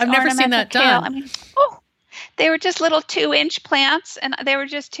 Yeah, it's I've never seen ornamental that kale. done. I mean, oh, they were just little 2-inch plants, and they were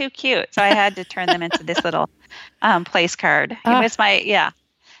just too cute. So I had to turn them into this little place card. It Ah, was yeah.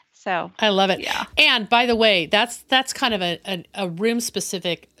 So I love it. yeah, And by the way, that's kind of a room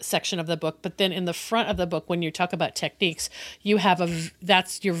specific section of the book. But then in the front of the book, when you talk about techniques, you have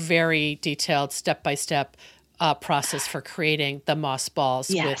that's your very detailed step by step process for creating the moss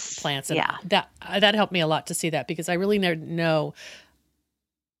balls with yes, plants, and yeah, that helped me a lot to see that because I really didn't know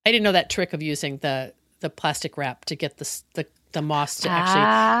that trick of using the plastic wrap to get the moss to actually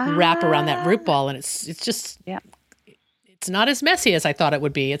wrap around that root ball, and it's just yeah, it's not as messy as I thought it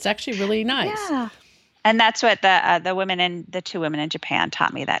would be. It's actually really nice. yeah. And that's what the two women in Japan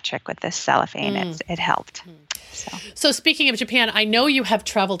taught me, that trick with this cellophane. It helped. So So speaking of Japan, I know you have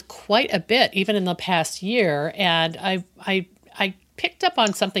traveled quite a bit, even in the past year, and I picked up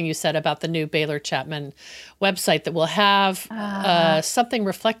on something you said about the new Baylor Chapman website that will have something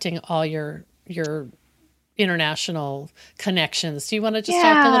reflecting all your international connections. Do you want to just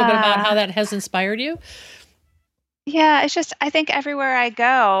talk a little bit about how yeah. that has inspired you? Yeah, it's just, I think everywhere I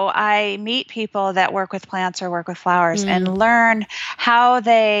go, I meet people that work with plants or work with flowers Mm, and learn how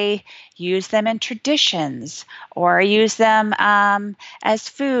they use them in traditions, or use them as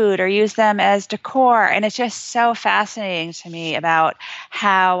food, or use them as decor. And it's just so fascinating to me about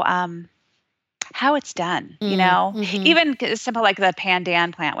how it's done, mm, mm-hmm. even simple like the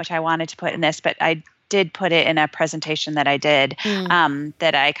pandan plant, which I wanted to put in this, but I did put it in a presentation that I did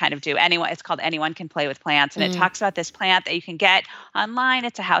that I kind of do. It's called Anyone Can Play with Plants. And it talks about this plant that you can get online.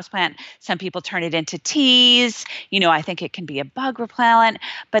 It's a house plant. Some people turn it into teas. I think it can be a bug repellent.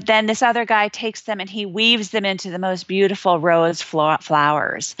 But then this other guy takes them and he weaves them into the most beautiful rose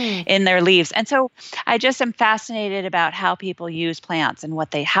flowers in their leaves. And so I just am fascinated about how people use plants and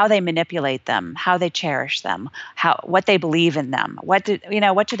how they manipulate them, how they cherish them, what they believe in them, what do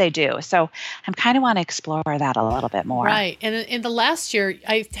they do? So I kind of want to explore that a little bit more. Right. And in the last year,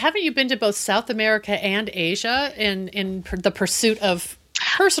 haven't you been to both South America and Asia in the pursuit of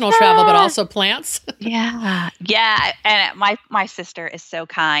personal travel, but also plants? Yeah. And my sister is so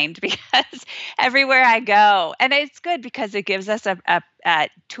kind because everywhere I go, and it's good because it gives us a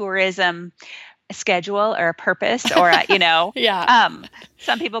tourism schedule or a purpose or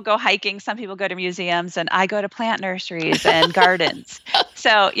some people go hiking, some people go to museums, and I go to plant nurseries and gardens.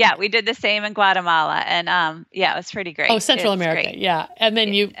 So we did the same in Guatemala, and it was pretty great. Oh, Central America. Great. Yeah. And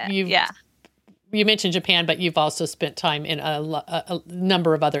then you mentioned Japan, but you've also spent time in a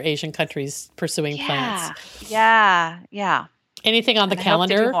number of other Asian countries pursuing plants. Yeah. Anything on the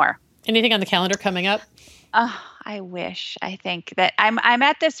calendar? I hope to do more. Anything on the calendar coming up? I wish. I think that I'm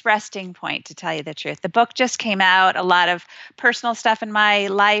at this resting point, to tell you the truth. The book just came out. A lot of personal stuff in my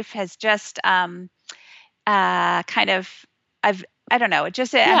life has just I'm at a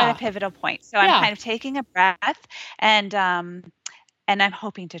pivotal point. So I'm kind of taking a breath and I'm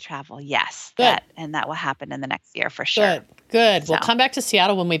hoping to travel. Yes. That will happen in the next year for sure. Good. So. We'll come back to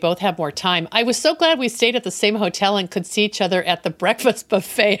Seattle when we both have more time. I was so glad we stayed at the same hotel and could see each other at the breakfast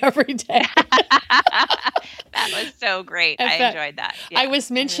buffet every day. That was so great. I enjoyed that. Yeah, I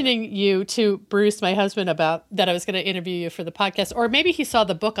was mentioning you to Bruce, my husband, about that I was going to interview you for the podcast, or maybe he saw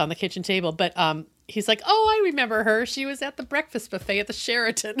the book on the kitchen table, but he's like, oh, I remember her. She was at the breakfast buffet at the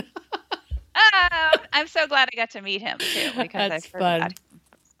Sheraton. I'm so glad I got to meet him too, because That's I've heard about him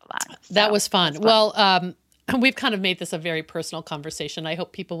for so long. That was fun. Well, we've kind of made this a very personal conversation. I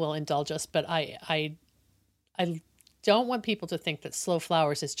hope people will indulge us, but I don't want people to think that Slow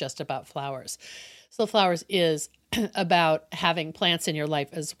Flowers is just about flowers. Slow Flowers is about having plants in your life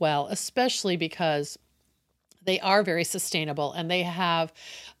as well, especially because they are very sustainable and they have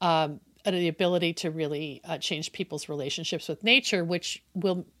the ability to really change people's relationships with nature, which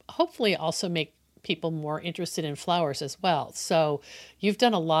will hopefully also make people more interested in flowers as well. So you've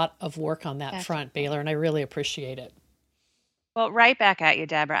done a lot of work on that front, Baylor, and I really appreciate it. Well, right back at you,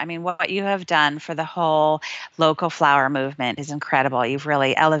 Deborah. I mean, what you have done for the whole local flower movement is incredible. You've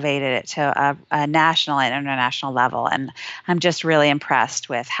really elevated it to a national and international level. And I'm just really impressed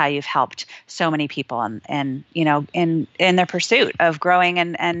with how you've helped so many people in their pursuit of growing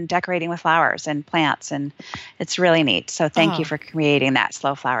and decorating with flowers and plants. And it's really neat. So thank you for creating that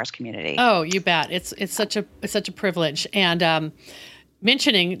Slow Flowers community. Oh, you bet. It's such a privilege. And,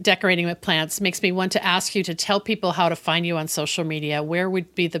 mentioning decorating with plants makes me want to ask you to tell people how to find you on social media. Where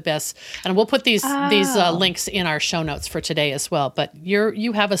would be the best? And we'll put these links in our show notes for today as well. But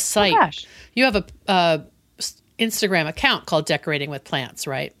you have a site. You have a Instagram account called Decorating with Plants,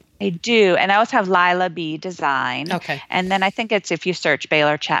 right? I do. And I also have Lila B Design. Okay. And then I think it's, if you search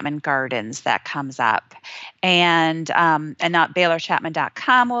Baylor Chapman Gardens, that comes up. And not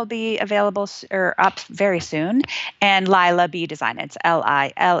BaylorChapman.com will be available or up very soon. And Lila B Design. It's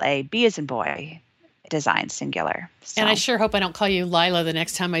Lila B as in boy, design, singular. So. And I sure hope I don't call you Lila the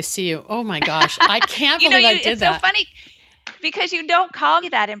next time I see you. Oh my gosh. I can't believe I did that. It's so funny. Because you don't call me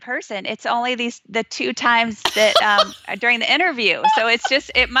that in person. It's only the two times that during the interview. So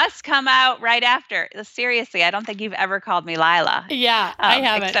it must come out right after. Seriously, I don't think you've ever called me Lila. Yeah, I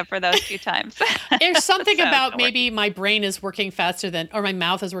haven't. Except for those two times. There's something about maybe my brain is working faster or my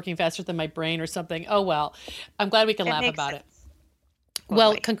mouth is working faster than my brain or something. Oh, well, I'm glad we can laugh about it.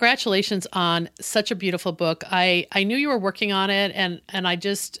 Well, congratulations on such a beautiful book. I knew you were working on it, and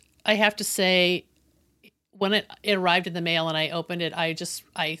I have to say, when it arrived in the mail and I opened it, I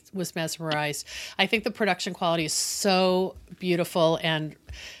was mesmerized. I think the production quality is so beautiful, and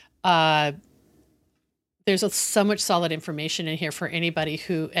there's so much solid information in here for anybody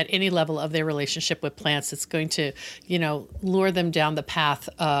who, at any level of their relationship with plants, it's going to, lure them down the path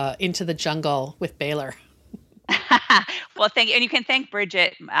into the jungle with Baylor. Well, thank you. And you can thank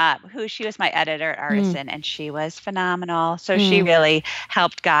Bridget, she was my editor at Artisan, and she was phenomenal. So she really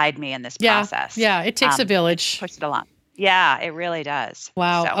helped guide me in this process. Yeah, it takes a village. Push it along. Yeah, it really does.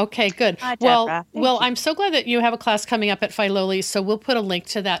 Wow. So. Okay, good. Deborah, well, I'm so glad that you have a class coming up at Filoli. So we'll put a link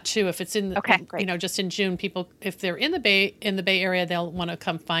to that too. If it's in, great. Just in June, people, if they're in the Bay Area, they'll want to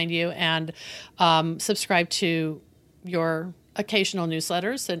come find you and subscribe to your occasional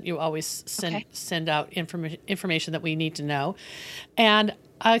newsletters, and you always send out information that we need to know. And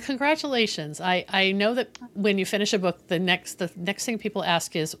congratulations! I know that when you finish a book, the next thing people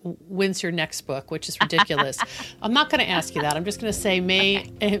ask is, "When's your next book?" Which is ridiculous. I'm not going to ask you that. I'm just going to say, may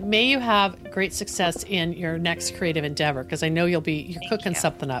you have great success in your next creative endeavor, because I know you're cooking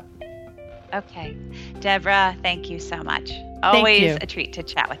something up. Okay. Deborah, thank you so much. Always a treat to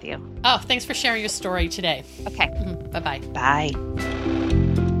chat with you. Oh, thanks for sharing your story today. Okay. Mm-hmm. Bye-bye. Bye.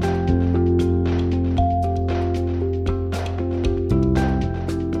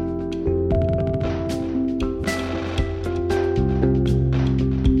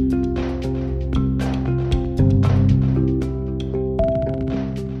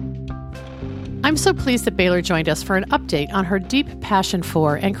 I'm so pleased that Baylor joined us for an update on her deep passion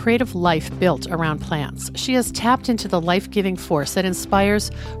for and creative life built around plants. She has tapped into the life-giving force that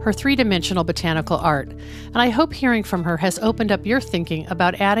inspires her three-dimensional botanical art, and I hope hearing from her has opened up your thinking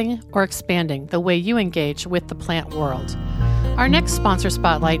about adding or expanding the way you engage with the plant world. Our next sponsor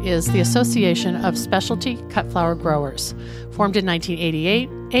spotlight is the Association of Specialty Cut Flower Growers. Formed in 1988,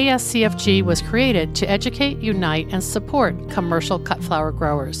 ASCFG was created to educate, unite, and support commercial cut flower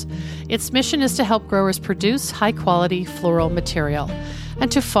growers. Its mission is to help growers produce high-quality floral material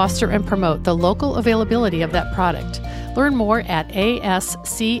and to foster and promote the local availability of that product. Learn more at ascfg.org.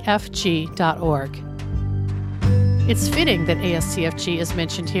 It's fitting that ASCFG is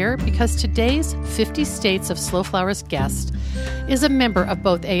mentioned here because today's 50 States of Slow Flowers guest is a member of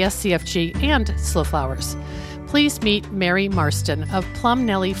both ASCFG and Slow Flowers. Please meet Mary Marston of Plum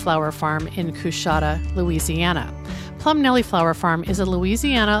Nelly Flower Farm in Coushatta, Louisiana. Plum Nelly Flower Farm is a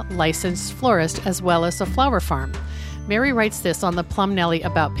Louisiana licensed florist as well as a flower farm. Mary writes this on the Plum Nelly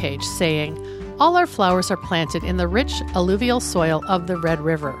About page, saying, "All our flowers are planted in the rich alluvial soil of the Red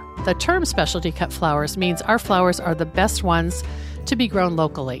River. The term specialty cut flowers means our flowers are the best ones to be grown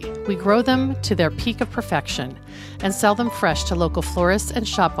locally. We grow them to their peak of perfection and sell them fresh to local florists and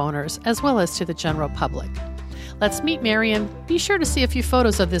shop owners as well as to the general public." Let's meet Mary, and be sure to see a few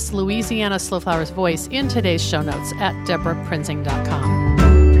photos of this Louisiana Slow Flowers voice in today's show notes at deborahprinzing.com.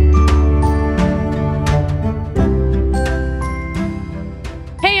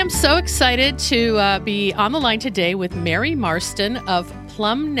 Hey, I'm so excited to be on the line today with Mary Marston of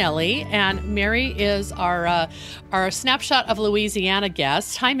Plum Nelly, and Mary is our Snapshot of Louisiana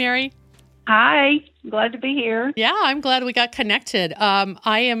guest. Hi, Mary. Hi, glad to be here. Yeah, I'm glad we got connected.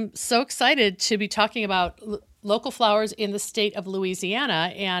 I am so excited to be talking about local flowers in the state of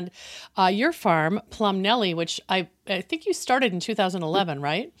Louisiana and your farm, Plum Nelly, which I think you started in 2011,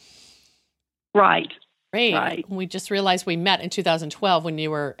 right? Right. Great. Right. We just realized we met in 2012 when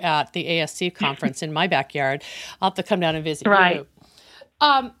you were at the ASC conference in my backyard. I'll have to come down and visit you.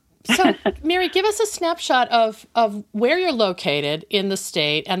 So, Mary, give us a snapshot of where you're located in the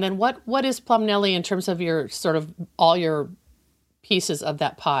state, and then what is Plum Nelly in terms of your sort of all your pieces of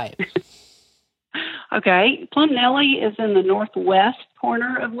that pie? Okay. Plum Nelly is in the northwest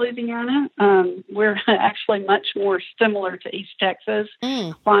corner of Louisiana. We're actually much more similar to East Texas,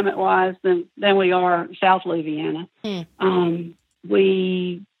 climate-wise, than we are South Louisiana.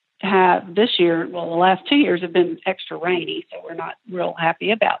 We have this year, well, the last 2 years have been extra rainy, so we're not real happy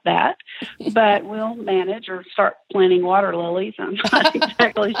about that. But we'll manage or start planting water lilies. I'm not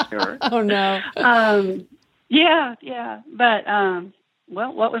exactly sure. Oh, no. Yeah. But,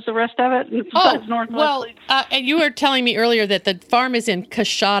 well, what was the rest of it? And you were telling me earlier that the farm is in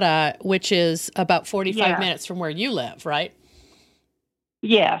Coushatta, which is about 45 minutes from where you live, right?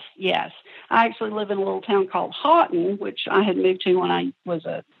 Yes. I actually live in a little town called Houghton, which I had moved to when I was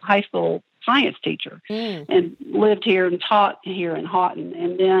a high school science teacher and lived here and taught here in Houghton.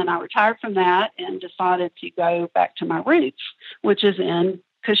 And then I retired from that and decided to go back to my roots, which is in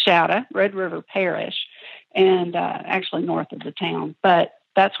Coushatta, Red River Parish, and actually north of the town. But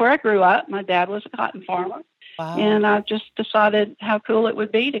that's where I grew up. My dad was a cotton farmer. Wow. And I just decided how cool it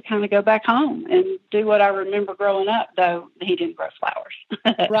would be to kind of go back home and do what I remember growing up, though he didn't grow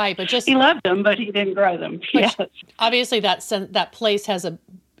flowers. Right, but just... He loved them, but he didn't grow them. Yes. Obviously, that place has a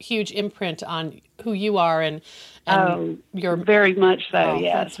huge imprint on who you are and your... Very much so,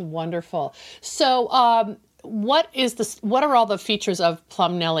 yes. That's wonderful. So... What are all the features of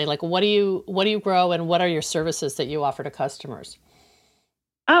Plum Nelly? Like, what do you grow, and what are your services that you offer to customers?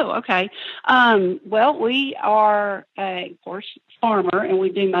 Oh, okay. Well, we are a horse farmer, and we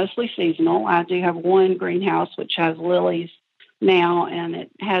do mostly seasonal. I do have one greenhouse which has lilies now, and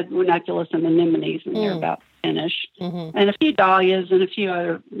it had ranunculus and anemones, and they're about finished, and a few dahlias and a few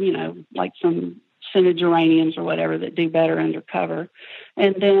other, like some scented geraniums or whatever that do better under cover.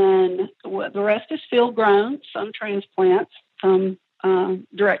 And then the rest is field grown, some transplants, some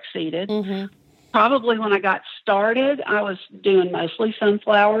direct seeded. Mm-hmm. Probably when I got started, I was doing mostly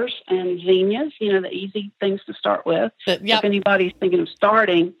sunflowers and zinnias, the easy things to start with. Yep. If anybody's thinking of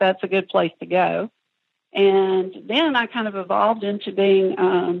starting, that's a good place to go. And then I kind of evolved into being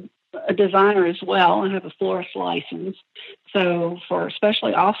a designer as well. I have a florist license. So for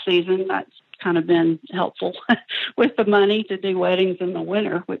especially off season, that's kind of been helpful with the money to do weddings in the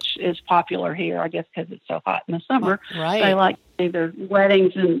winter, which is popular here, I guess, because it's so hot in the summer. Right. They like to do their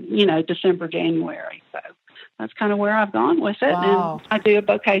weddings in, December, January. So that's kind of where I've gone with it. Wow. And I do a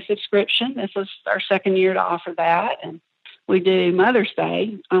bouquet subscription. This is our second year to offer that. And we do Mother's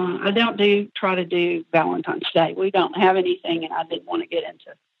Day. I don't try to do Valentine's Day. We don't have anything, and I didn't want to get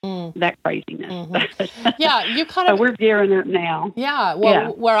into that craziness. Mm-hmm. Yeah, you kind of. So we're gearing up now. Yeah,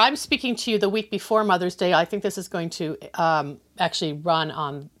 well, where I'm speaking to you the week before Mother's Day, I think this is going to actually run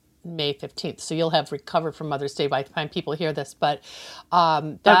on May 15th. So you'll have recovered from Mother's Day by the time people hear this. But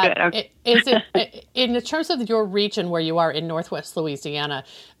Okay. Is it in terms of your region where you are in Northwest Louisiana?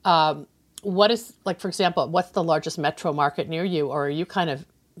 What is, like, for example, what's the largest metro market near you, or are you kind of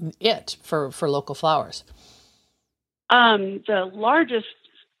it for local flowers? The largest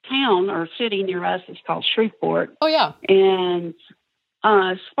town or city near us is called Shreveport. Oh, yeah. And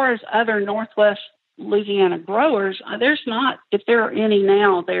as far as other Northwest Louisiana growers, there's not. If there are any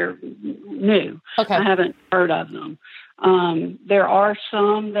now, they're new. Okay. I haven't heard of them. There are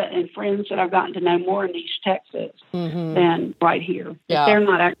some and friends that I've gotten to know more in East Texas than right here. Yeah. They're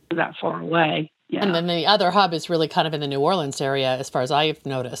not actually that far away. Yeah. And then the other hub is really kind of in the New Orleans area, as far as I've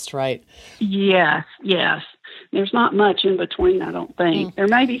noticed, right? Yes. There's not much in between, I don't think. There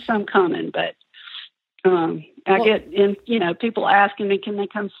may be some coming, but I get in, people asking me, can they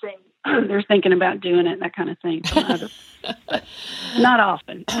come see? They're thinking about doing it, that kind of thing. But not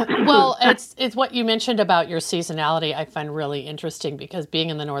often. Well, it's what you mentioned about your seasonality I find really interesting, because being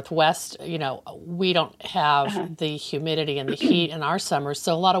in the Northwest, we don't have the humidity and the heat in our summers.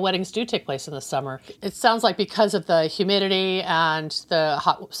 So a lot of weddings do take place in the summer. It sounds like because of the humidity and the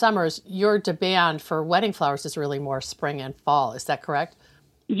hot summers, your demand for wedding flowers is really more spring and fall. Is that correct?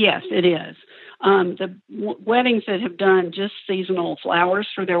 Yes, it is. The weddings that have done just seasonal flowers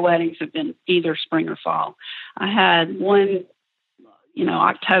for their weddings have been either spring or fall. I had one,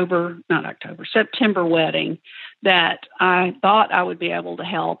 September wedding that I thought I would be able to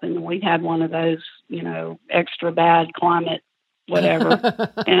help. And we had one of those, extra bad climate, whatever.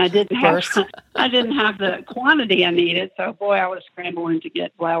 And I didn't have the quantity I needed. So boy, I was scrambling to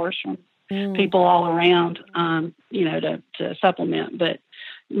get flowers from people all around, to supplement. But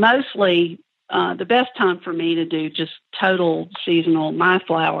mostly, the best time for me to do just total seasonal my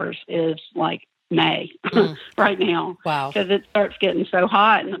flowers is like May right now. Wow. Because it starts getting so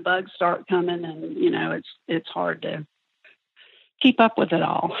hot and the bugs start coming, and it's hard to keep up with it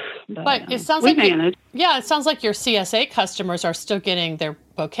all. But it sounds we manage. It sounds like your CSA customers are still getting their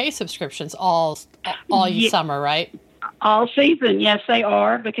bouquet subscriptions all summer, right? All season, yes, they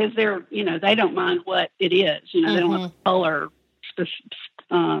are, because they're they don't mind what it is. They don't have color.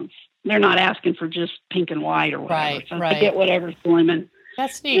 They're not asking for just pink and white or whatever. They get whatever's blooming.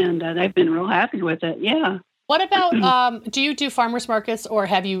 That's neat. And they've been real happy with it. Yeah. What about, do you do farmers markets, or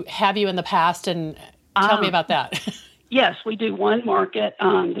have you in the past? And tell me about that. Yes, we do one market,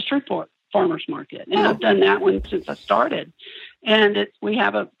 the Shreveport Farmers Market. And I've done that one since I started. And we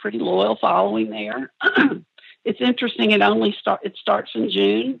have a pretty loyal following there. It's interesting. It starts in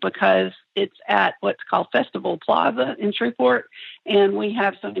June because it's at what's called Festival Plaza in Shreveport, and we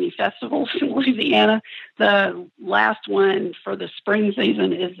have so many festivals in Louisiana. The last one for the spring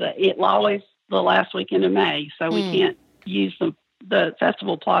season is always the last weekend of May, so we can't use the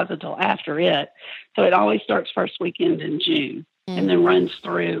Festival Plaza till after it. So it always starts first weekend in June and then runs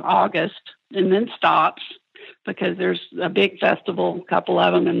through August and then stops, because there's a big festival, a couple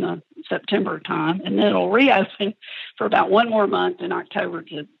of them in the September time, and then it'll reopen for about one more month in October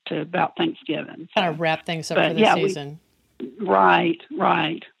to about Thanksgiving. Kind of wrap things up for the season. Right.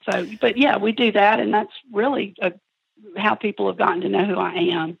 So, but yeah, we do that, and that's really how people have gotten to know who I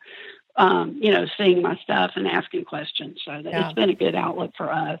am, seeing my stuff and asking questions. So it's been a good outlet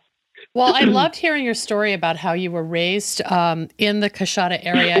for us. Well, I loved hearing your story about how you were raised in the Coushatta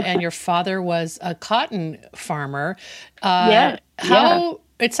area, and your father was a cotton farmer.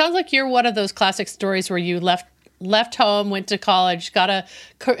 It sounds like you're one of those classic stories where you left home, went to college,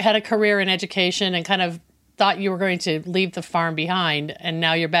 had a career in education, and kind of thought you were going to leave the farm behind, and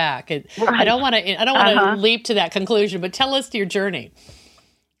now you're back. Right. I don't want to leap to that conclusion, but tell us your journey.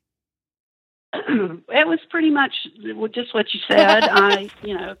 It was pretty much just what you said. I,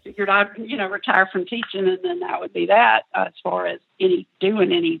 figured I'd, retire from teaching, and then that would be that, as far as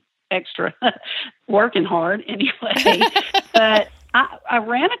doing any extra working hard anyway. But I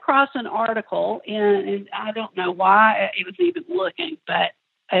ran across an article, and I don't know why it was even looking, but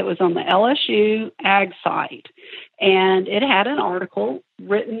it was on the LSU Ag site, and it had an article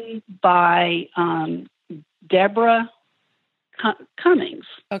written by Deborah Cummings.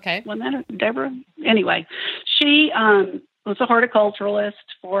 Okay. Wasn't that Deborah? Anyway, she was a horticulturalist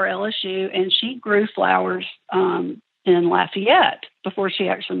for LSU, and she grew flowers in Lafayette before she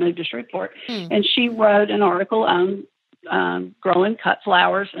actually moved to Shreveport. And she wrote an article on growing cut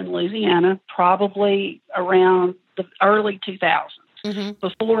flowers in Louisiana, probably around the early 2000s,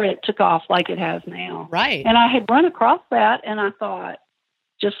 before it took off like it has now. Right. And I had run across that, and I thought,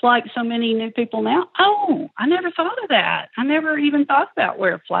 just like so many new people now, I never thought of that. I never even thought about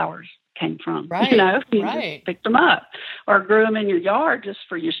where flowers came from. Right. You just picked them up or grew them in your yard just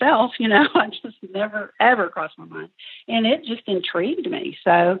for yourself. I just never, ever crossed my mind. And it just intrigued me.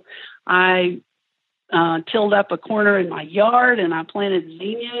 So I tilled up a corner in my yard, and I planted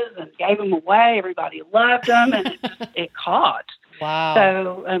zinnias and gave them away. Everybody loved them, and it caught. Wow.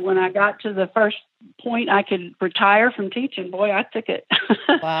 So when I got to the first point I could retire from teaching, boy, I took it.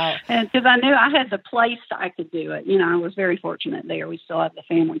 Wow. And because I knew I had the place I could do it. I was very fortunate there. We still had the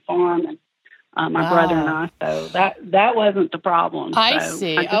family farm, and my brother and I. So that wasn't the problem. I so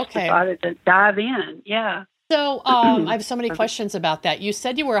see. I just decided to dive in. Yeah. So I have so many questions about that. You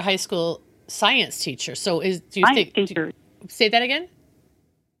said you were a high school science teacher. So say that again?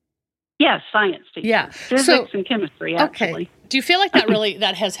 Yes, science teacher. Yeah. Physics and chemistry, actually. Okay. Do you feel like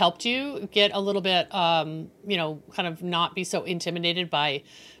that has helped you get a little bit, kind of not be so intimidated by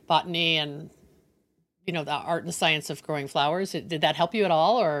botany and, the art and science of growing flowers? Did that help you at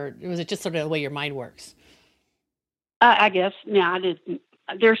all, or was it just sort of the way your mind works? I guess, I did.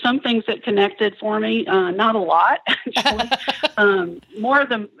 There's some things that connected for me, not a lot, actually. More of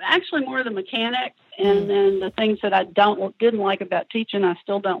the mechanics, and then the things that I didn't like about teaching, I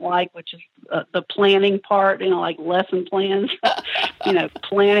still don't like, which is the planning part. Like lesson plans.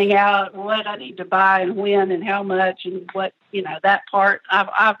 Planning out what I need to buy and when and how much and what. That part.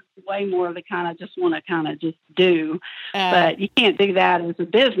 I've way more of the kind of just want to kind of just do, but you can't do that as a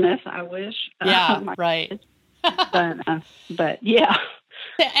business. I wish. Yeah. Right. But yeah.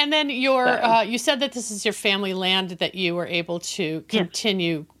 And then you said that this is your family land that you were able to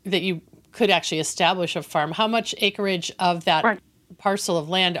continue, that you could actually establish a farm. How much acreage of that parcel of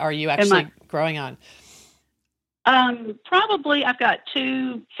land are you actually growing on? Probably I've got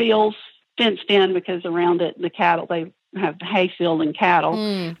 2 fields fenced in because around it, the cattle, they have hay field and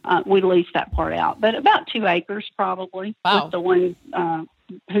cattle. We lease that part out, but about 2 acres probably. Wow. With the one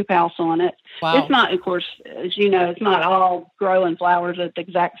hoop house on it. Wow. It's not, of course, as you know, it's not all growing flowers at the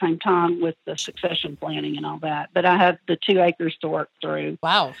exact same time with the succession planting and all that. But I have the 2 acres to work through.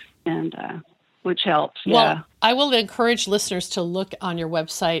 Wow. And which helps. Well, yeah. I will encourage listeners to look on your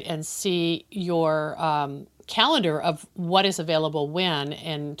website and see your calendar of what is available when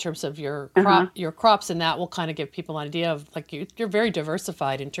in terms of your crops, and that will kind of give people an idea of, like, you're very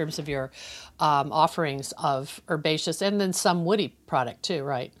diversified in terms of your offerings of herbaceous and then some woody product too,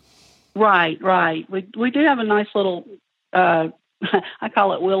 right? Right. We do have a nice little I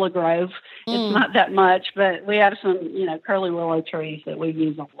call it willow grove. It's not that much, but we have some curly willow trees that we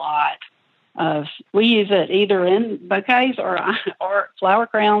use a lot of. We use it either in bouquets or flower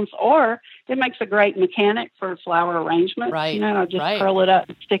crowns, or it makes a great mechanic for flower arrangement. Right. I just curl it up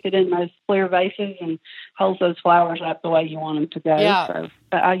and stick it in those clear vases and holds those flowers up the way you want them to go. Yeah. So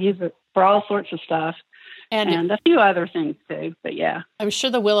I use it for all sorts of stuff. And a few other things too, but yeah. I'm sure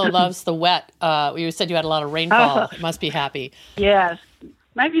the willow loves the wet. You said you had a lot of rainfall. It must be happy. Yes.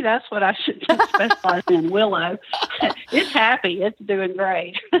 Maybe that's what I should specialize in, willow. It's happy. It's doing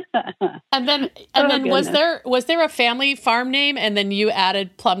great. And then was there a family farm name, and then you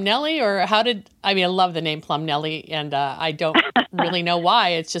added Plumnelly, or I love the name Plumnelly, and I don't really know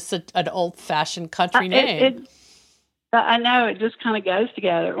why. It's just an old-fashioned country name. I know, it just kind of goes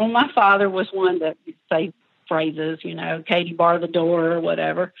together. Well, my father was one that would say phrases, Katie bar the door or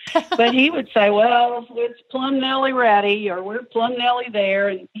whatever. But he would say, well, it's Plumnelly ready, or we're Plumnelly there.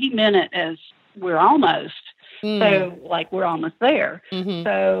 And he meant it as we're almost. So, like, we're almost there. Mm-hmm.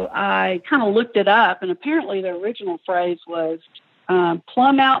 So I kind of looked it up, and apparently the original phrase was,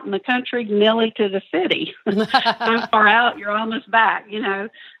 plum out in the country, Nelly to the city. So far out, you're almost back,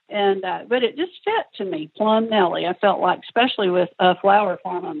 And but it just fit to me, Plum Nellie. I felt like, especially with a flower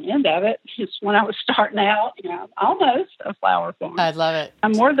farm on the end of it, just when I was starting out, almost a flower farm. I love it.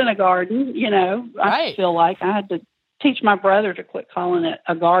 I'm more than a garden, Right. I feel like I had to teach my brother to quit calling it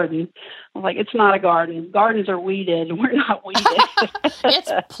a garden. I was like, it's not a garden. Gardens are weeded, and we're not weeded.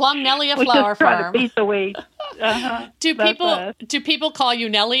 It's Plum Nellie, a we flower just try farm. to beat the weeds. Do people call you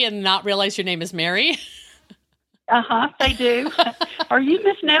Nellie and not realize your name is Mary? They do. Are you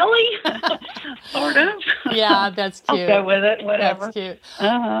Miss Nellie? Sort of. Yeah, that's cute. I'll go with it, whatever. That's cute.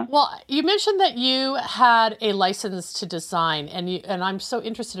 Well, you mentioned that you had a license to design, and I'm so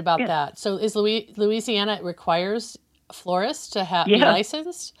interested about that. So is Louisiana requires florists to be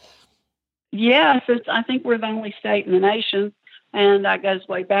licensed? Yes, I think we're the only state in the nation. And that goes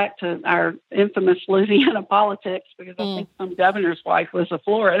way back to our infamous Louisiana politics, because I think some governor's wife was a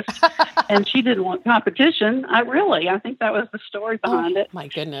florist and she didn't want competition. I think that was the story behind it. My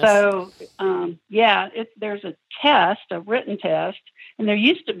goodness. So, there's a test, a written test, and there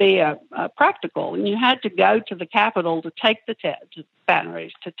used to be a practical, and you had to go to the Capitol to take the test, to Baton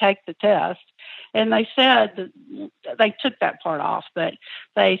Rouge, to take the test. And they said that they took that part off, but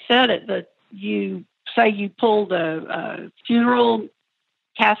they said that you pulled a funeral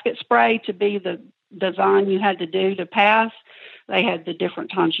casket spray to be the design you had to do to pass. They had the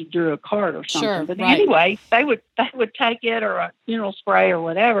different times you drew a card or something. Sure, but right. Anyway, they would take it, or a funeral spray or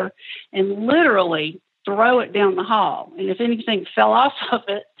whatever, and literally throw it down the hall. And if anything fell off of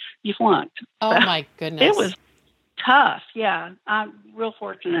it, you flunked. Oh, my goodness. It was tough. Yeah. I'm real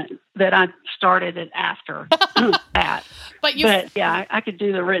fortunate that I started it after that. But I could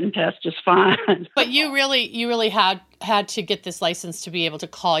do the written test just fine. But you really had to get this license to be able to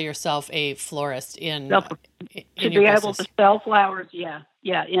call yourself a florist in to be able to sell flowers. Yeah,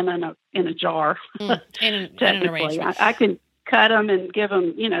 in a jar. In an arrangement. I can cut them and give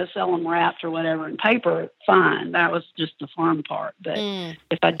them, sell them wrapped or whatever in paper. Fine. That was just the fun part. But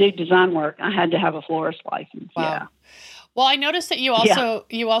if I do design work, I had to have a florist license. Wow. Yeah. Well, I noticed that you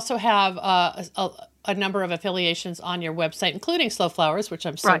also have a number of affiliations on your website, including Slow Flowers, which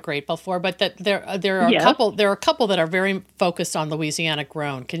I'm so grateful for. But that there are a couple that are very focused on Louisiana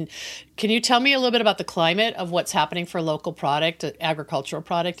grown. Can you tell me a little bit about the climate of what's happening for local product, agricultural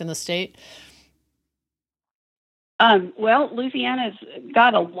product in the state? Well, Louisiana's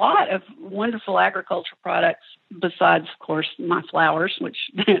got a lot of wonderful agricultural products besides, of course, my flowers, which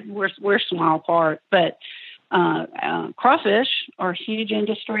we're a small part. But crawfish are a huge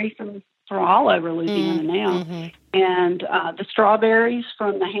industry from all over Louisiana now. Mm-hmm. And the strawberries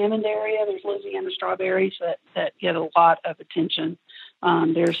from the Hammond area, there's Louisiana strawberries that get a lot of attention.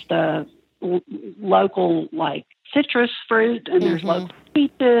 There's the local, citrus fruit, and there's local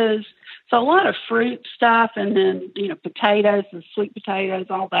peaches. So a lot of fruit stuff, and then, potatoes and sweet potatoes,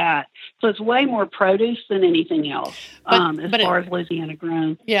 all that. So it's way more produce than anything else, as far as Louisiana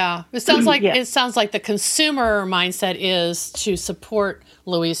grown. Yeah. It sounds like the consumer mindset is to support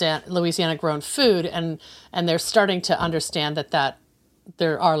Louisiana grown food, and they're starting to understand that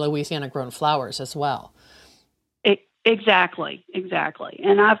there are Louisiana grown flowers as well. Exactly.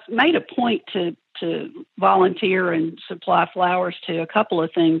 And I've made a point to volunteer and supply flowers to a couple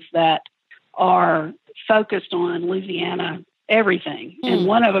of things that are focused on Louisiana everything. And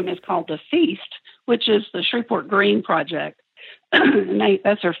one of them is called The Feast, which is the Shreveport Green Project. And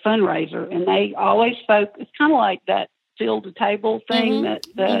that's their fundraiser. And they always focus, it's kind of like that field to table thing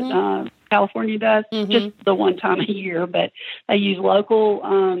that California does, just the one time a year. But they use local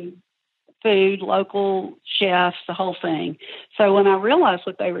food, local chefs, the whole thing. So when I realized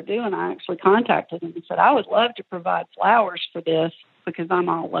what they were doing, I actually contacted them and said, I would love to provide flowers for this, because I'm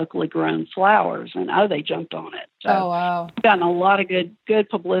all locally grown flowers. And they jumped on it. So I've gotten a lot of good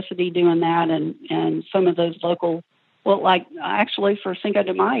publicity doing that, and some of those local, actually for Cinco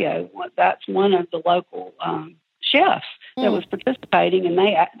de Mayo, that's one of the local chefs that was participating, and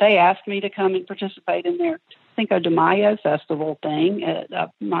they asked me to come and participate in their Cinco de Mayo festival thing at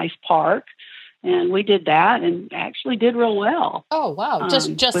a nice park. And we did that and actually did real well. Oh, wow.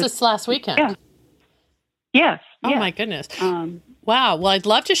 Just this last weekend. Yeah. Yes. Oh, my goodness. Wow. Well, I'd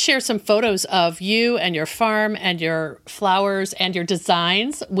love to share some photos of you and your farm and your flowers and your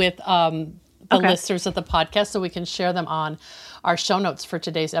designs with the listeners of the podcast, so we can share them on our show notes for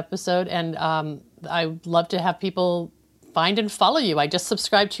today's episode. And I'd love to have people find and follow you. I just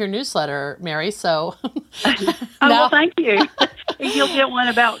subscribed to your newsletter, Mary, so... well, thank you. You'll get one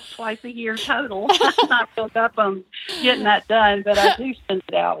about twice a year total. I'm not filled up on getting that done, but I do send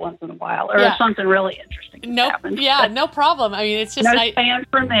it out once in a while, or if something really interesting happens. Yeah, no problem. I mean, it's just... No spam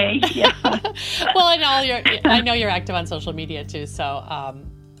for me. Yeah. Well, I know you're active on social media, too, so...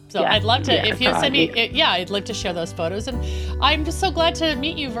 So I'd love to, if you send me, I'd love to share those photos. And I'm just so glad to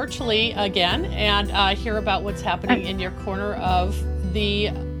meet you virtually again and hear about what's happening in your corner of the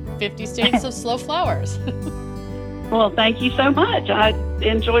 50 states of slow flowers. Well, thank you so much. I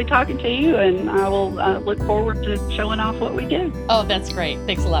enjoyed talking to you, and I will look forward to showing off what we do. Oh, that's great.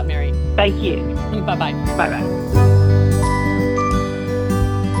 Thanks a lot, Mary. Thank you. Bye-bye. Bye-bye.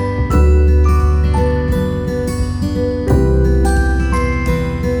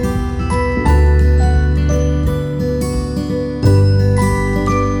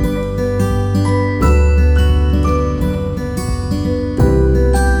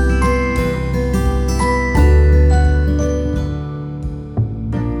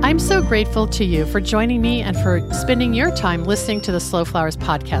 I'm so grateful to you for joining me and for spending your time listening to the Slow Flowers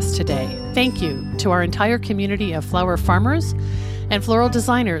podcast today. Thank you to our entire community of flower farmers and floral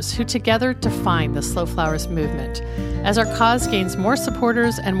designers who together define the Slow Flowers movement. As our cause gains more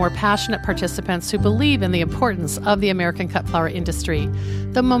supporters and more passionate participants who believe in the importance of the American cut flower industry,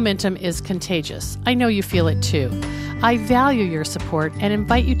 the momentum is contagious. I know you feel it too. I value your support and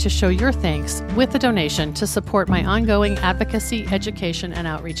invite you to show your thanks with a donation to support my ongoing advocacy, education, and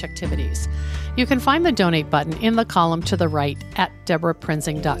outreach activities. You can find the donate button in the column to the right at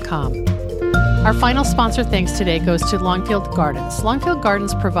deborahprinzing.com. Our final sponsor thanks today goes to Longfield Gardens. Longfield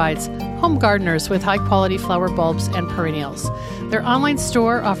Gardens provides home gardeners with high-quality flower bulbs and perennials. Their online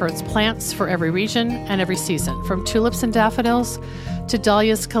store offers plants for every region and every season, from tulips and daffodils to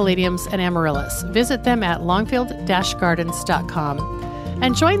dahlias, caladiums, and amaryllis. Visit them at longfield-gardens.com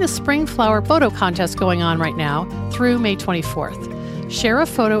and join the Spring Flower Photo Contest going on right now through May 24th. Share a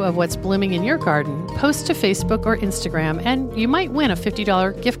photo of what's blooming in your garden, post to Facebook or Instagram, and you might win a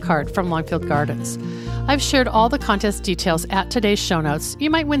 $50 gift card from Longfield Gardens. I've shared all the contest details at today's show notes. You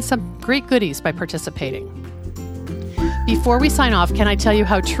might win some great goodies by participating. Before we sign off, can I tell you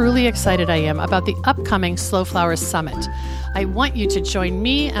how truly excited I am about the upcoming Slow Flowers Summit? I want you to join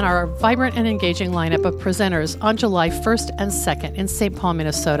me and our vibrant and engaging lineup of presenters on July 1st and 2nd in St. Paul,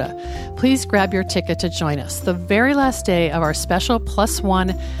 Minnesota. Please grab your ticket to join us. The very last day of our special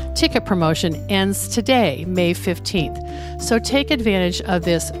 +1 ticket promotion ends today, May 15th. So take advantage of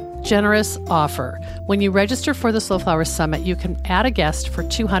this generous offer. When you register for the Slow Flowers Summit, you can add a guest for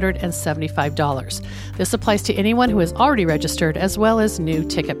 $275. This applies to anyone who has already registered as well as new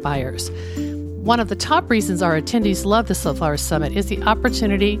ticket buyers. One of the top reasons our attendees love the Slow Flowers Summit is the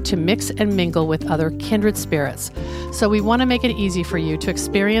opportunity to mix and mingle with other kindred spirits. So we want to make it easy for you to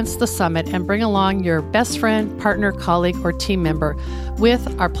experience the summit and bring along your best friend, partner, colleague, or team member with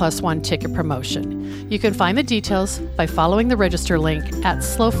our +1 ticket promotion. You can find the details by following the register link at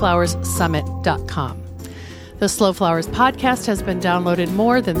slowflowerssummit.com. The Slow Flowers podcast has been downloaded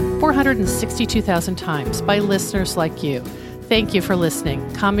more than 462,000 times by listeners like you. Thank you for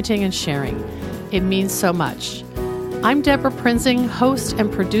listening, commenting, and sharing. It means so much. I'm Deborah Prinzing, host and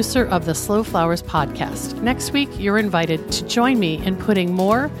producer of the Slow Flowers podcast. Next week, you're invited to join me in putting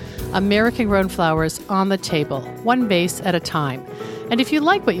more American-grown flowers on the table, one vase at a time. And if you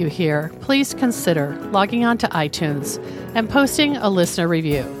like what you hear, please consider logging on to iTunes and posting a listener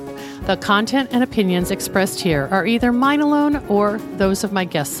review. The content and opinions expressed here are either mine alone or those of my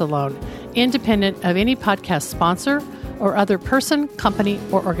guests alone, independent of any podcast sponsor or other person, company,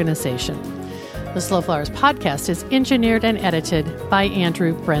 or organization. The Slow Flowers podcast is engineered and edited by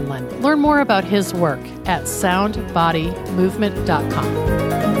Andrew Brenlin. Learn more about his work at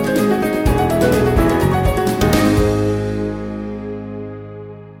soundbodymovement.com.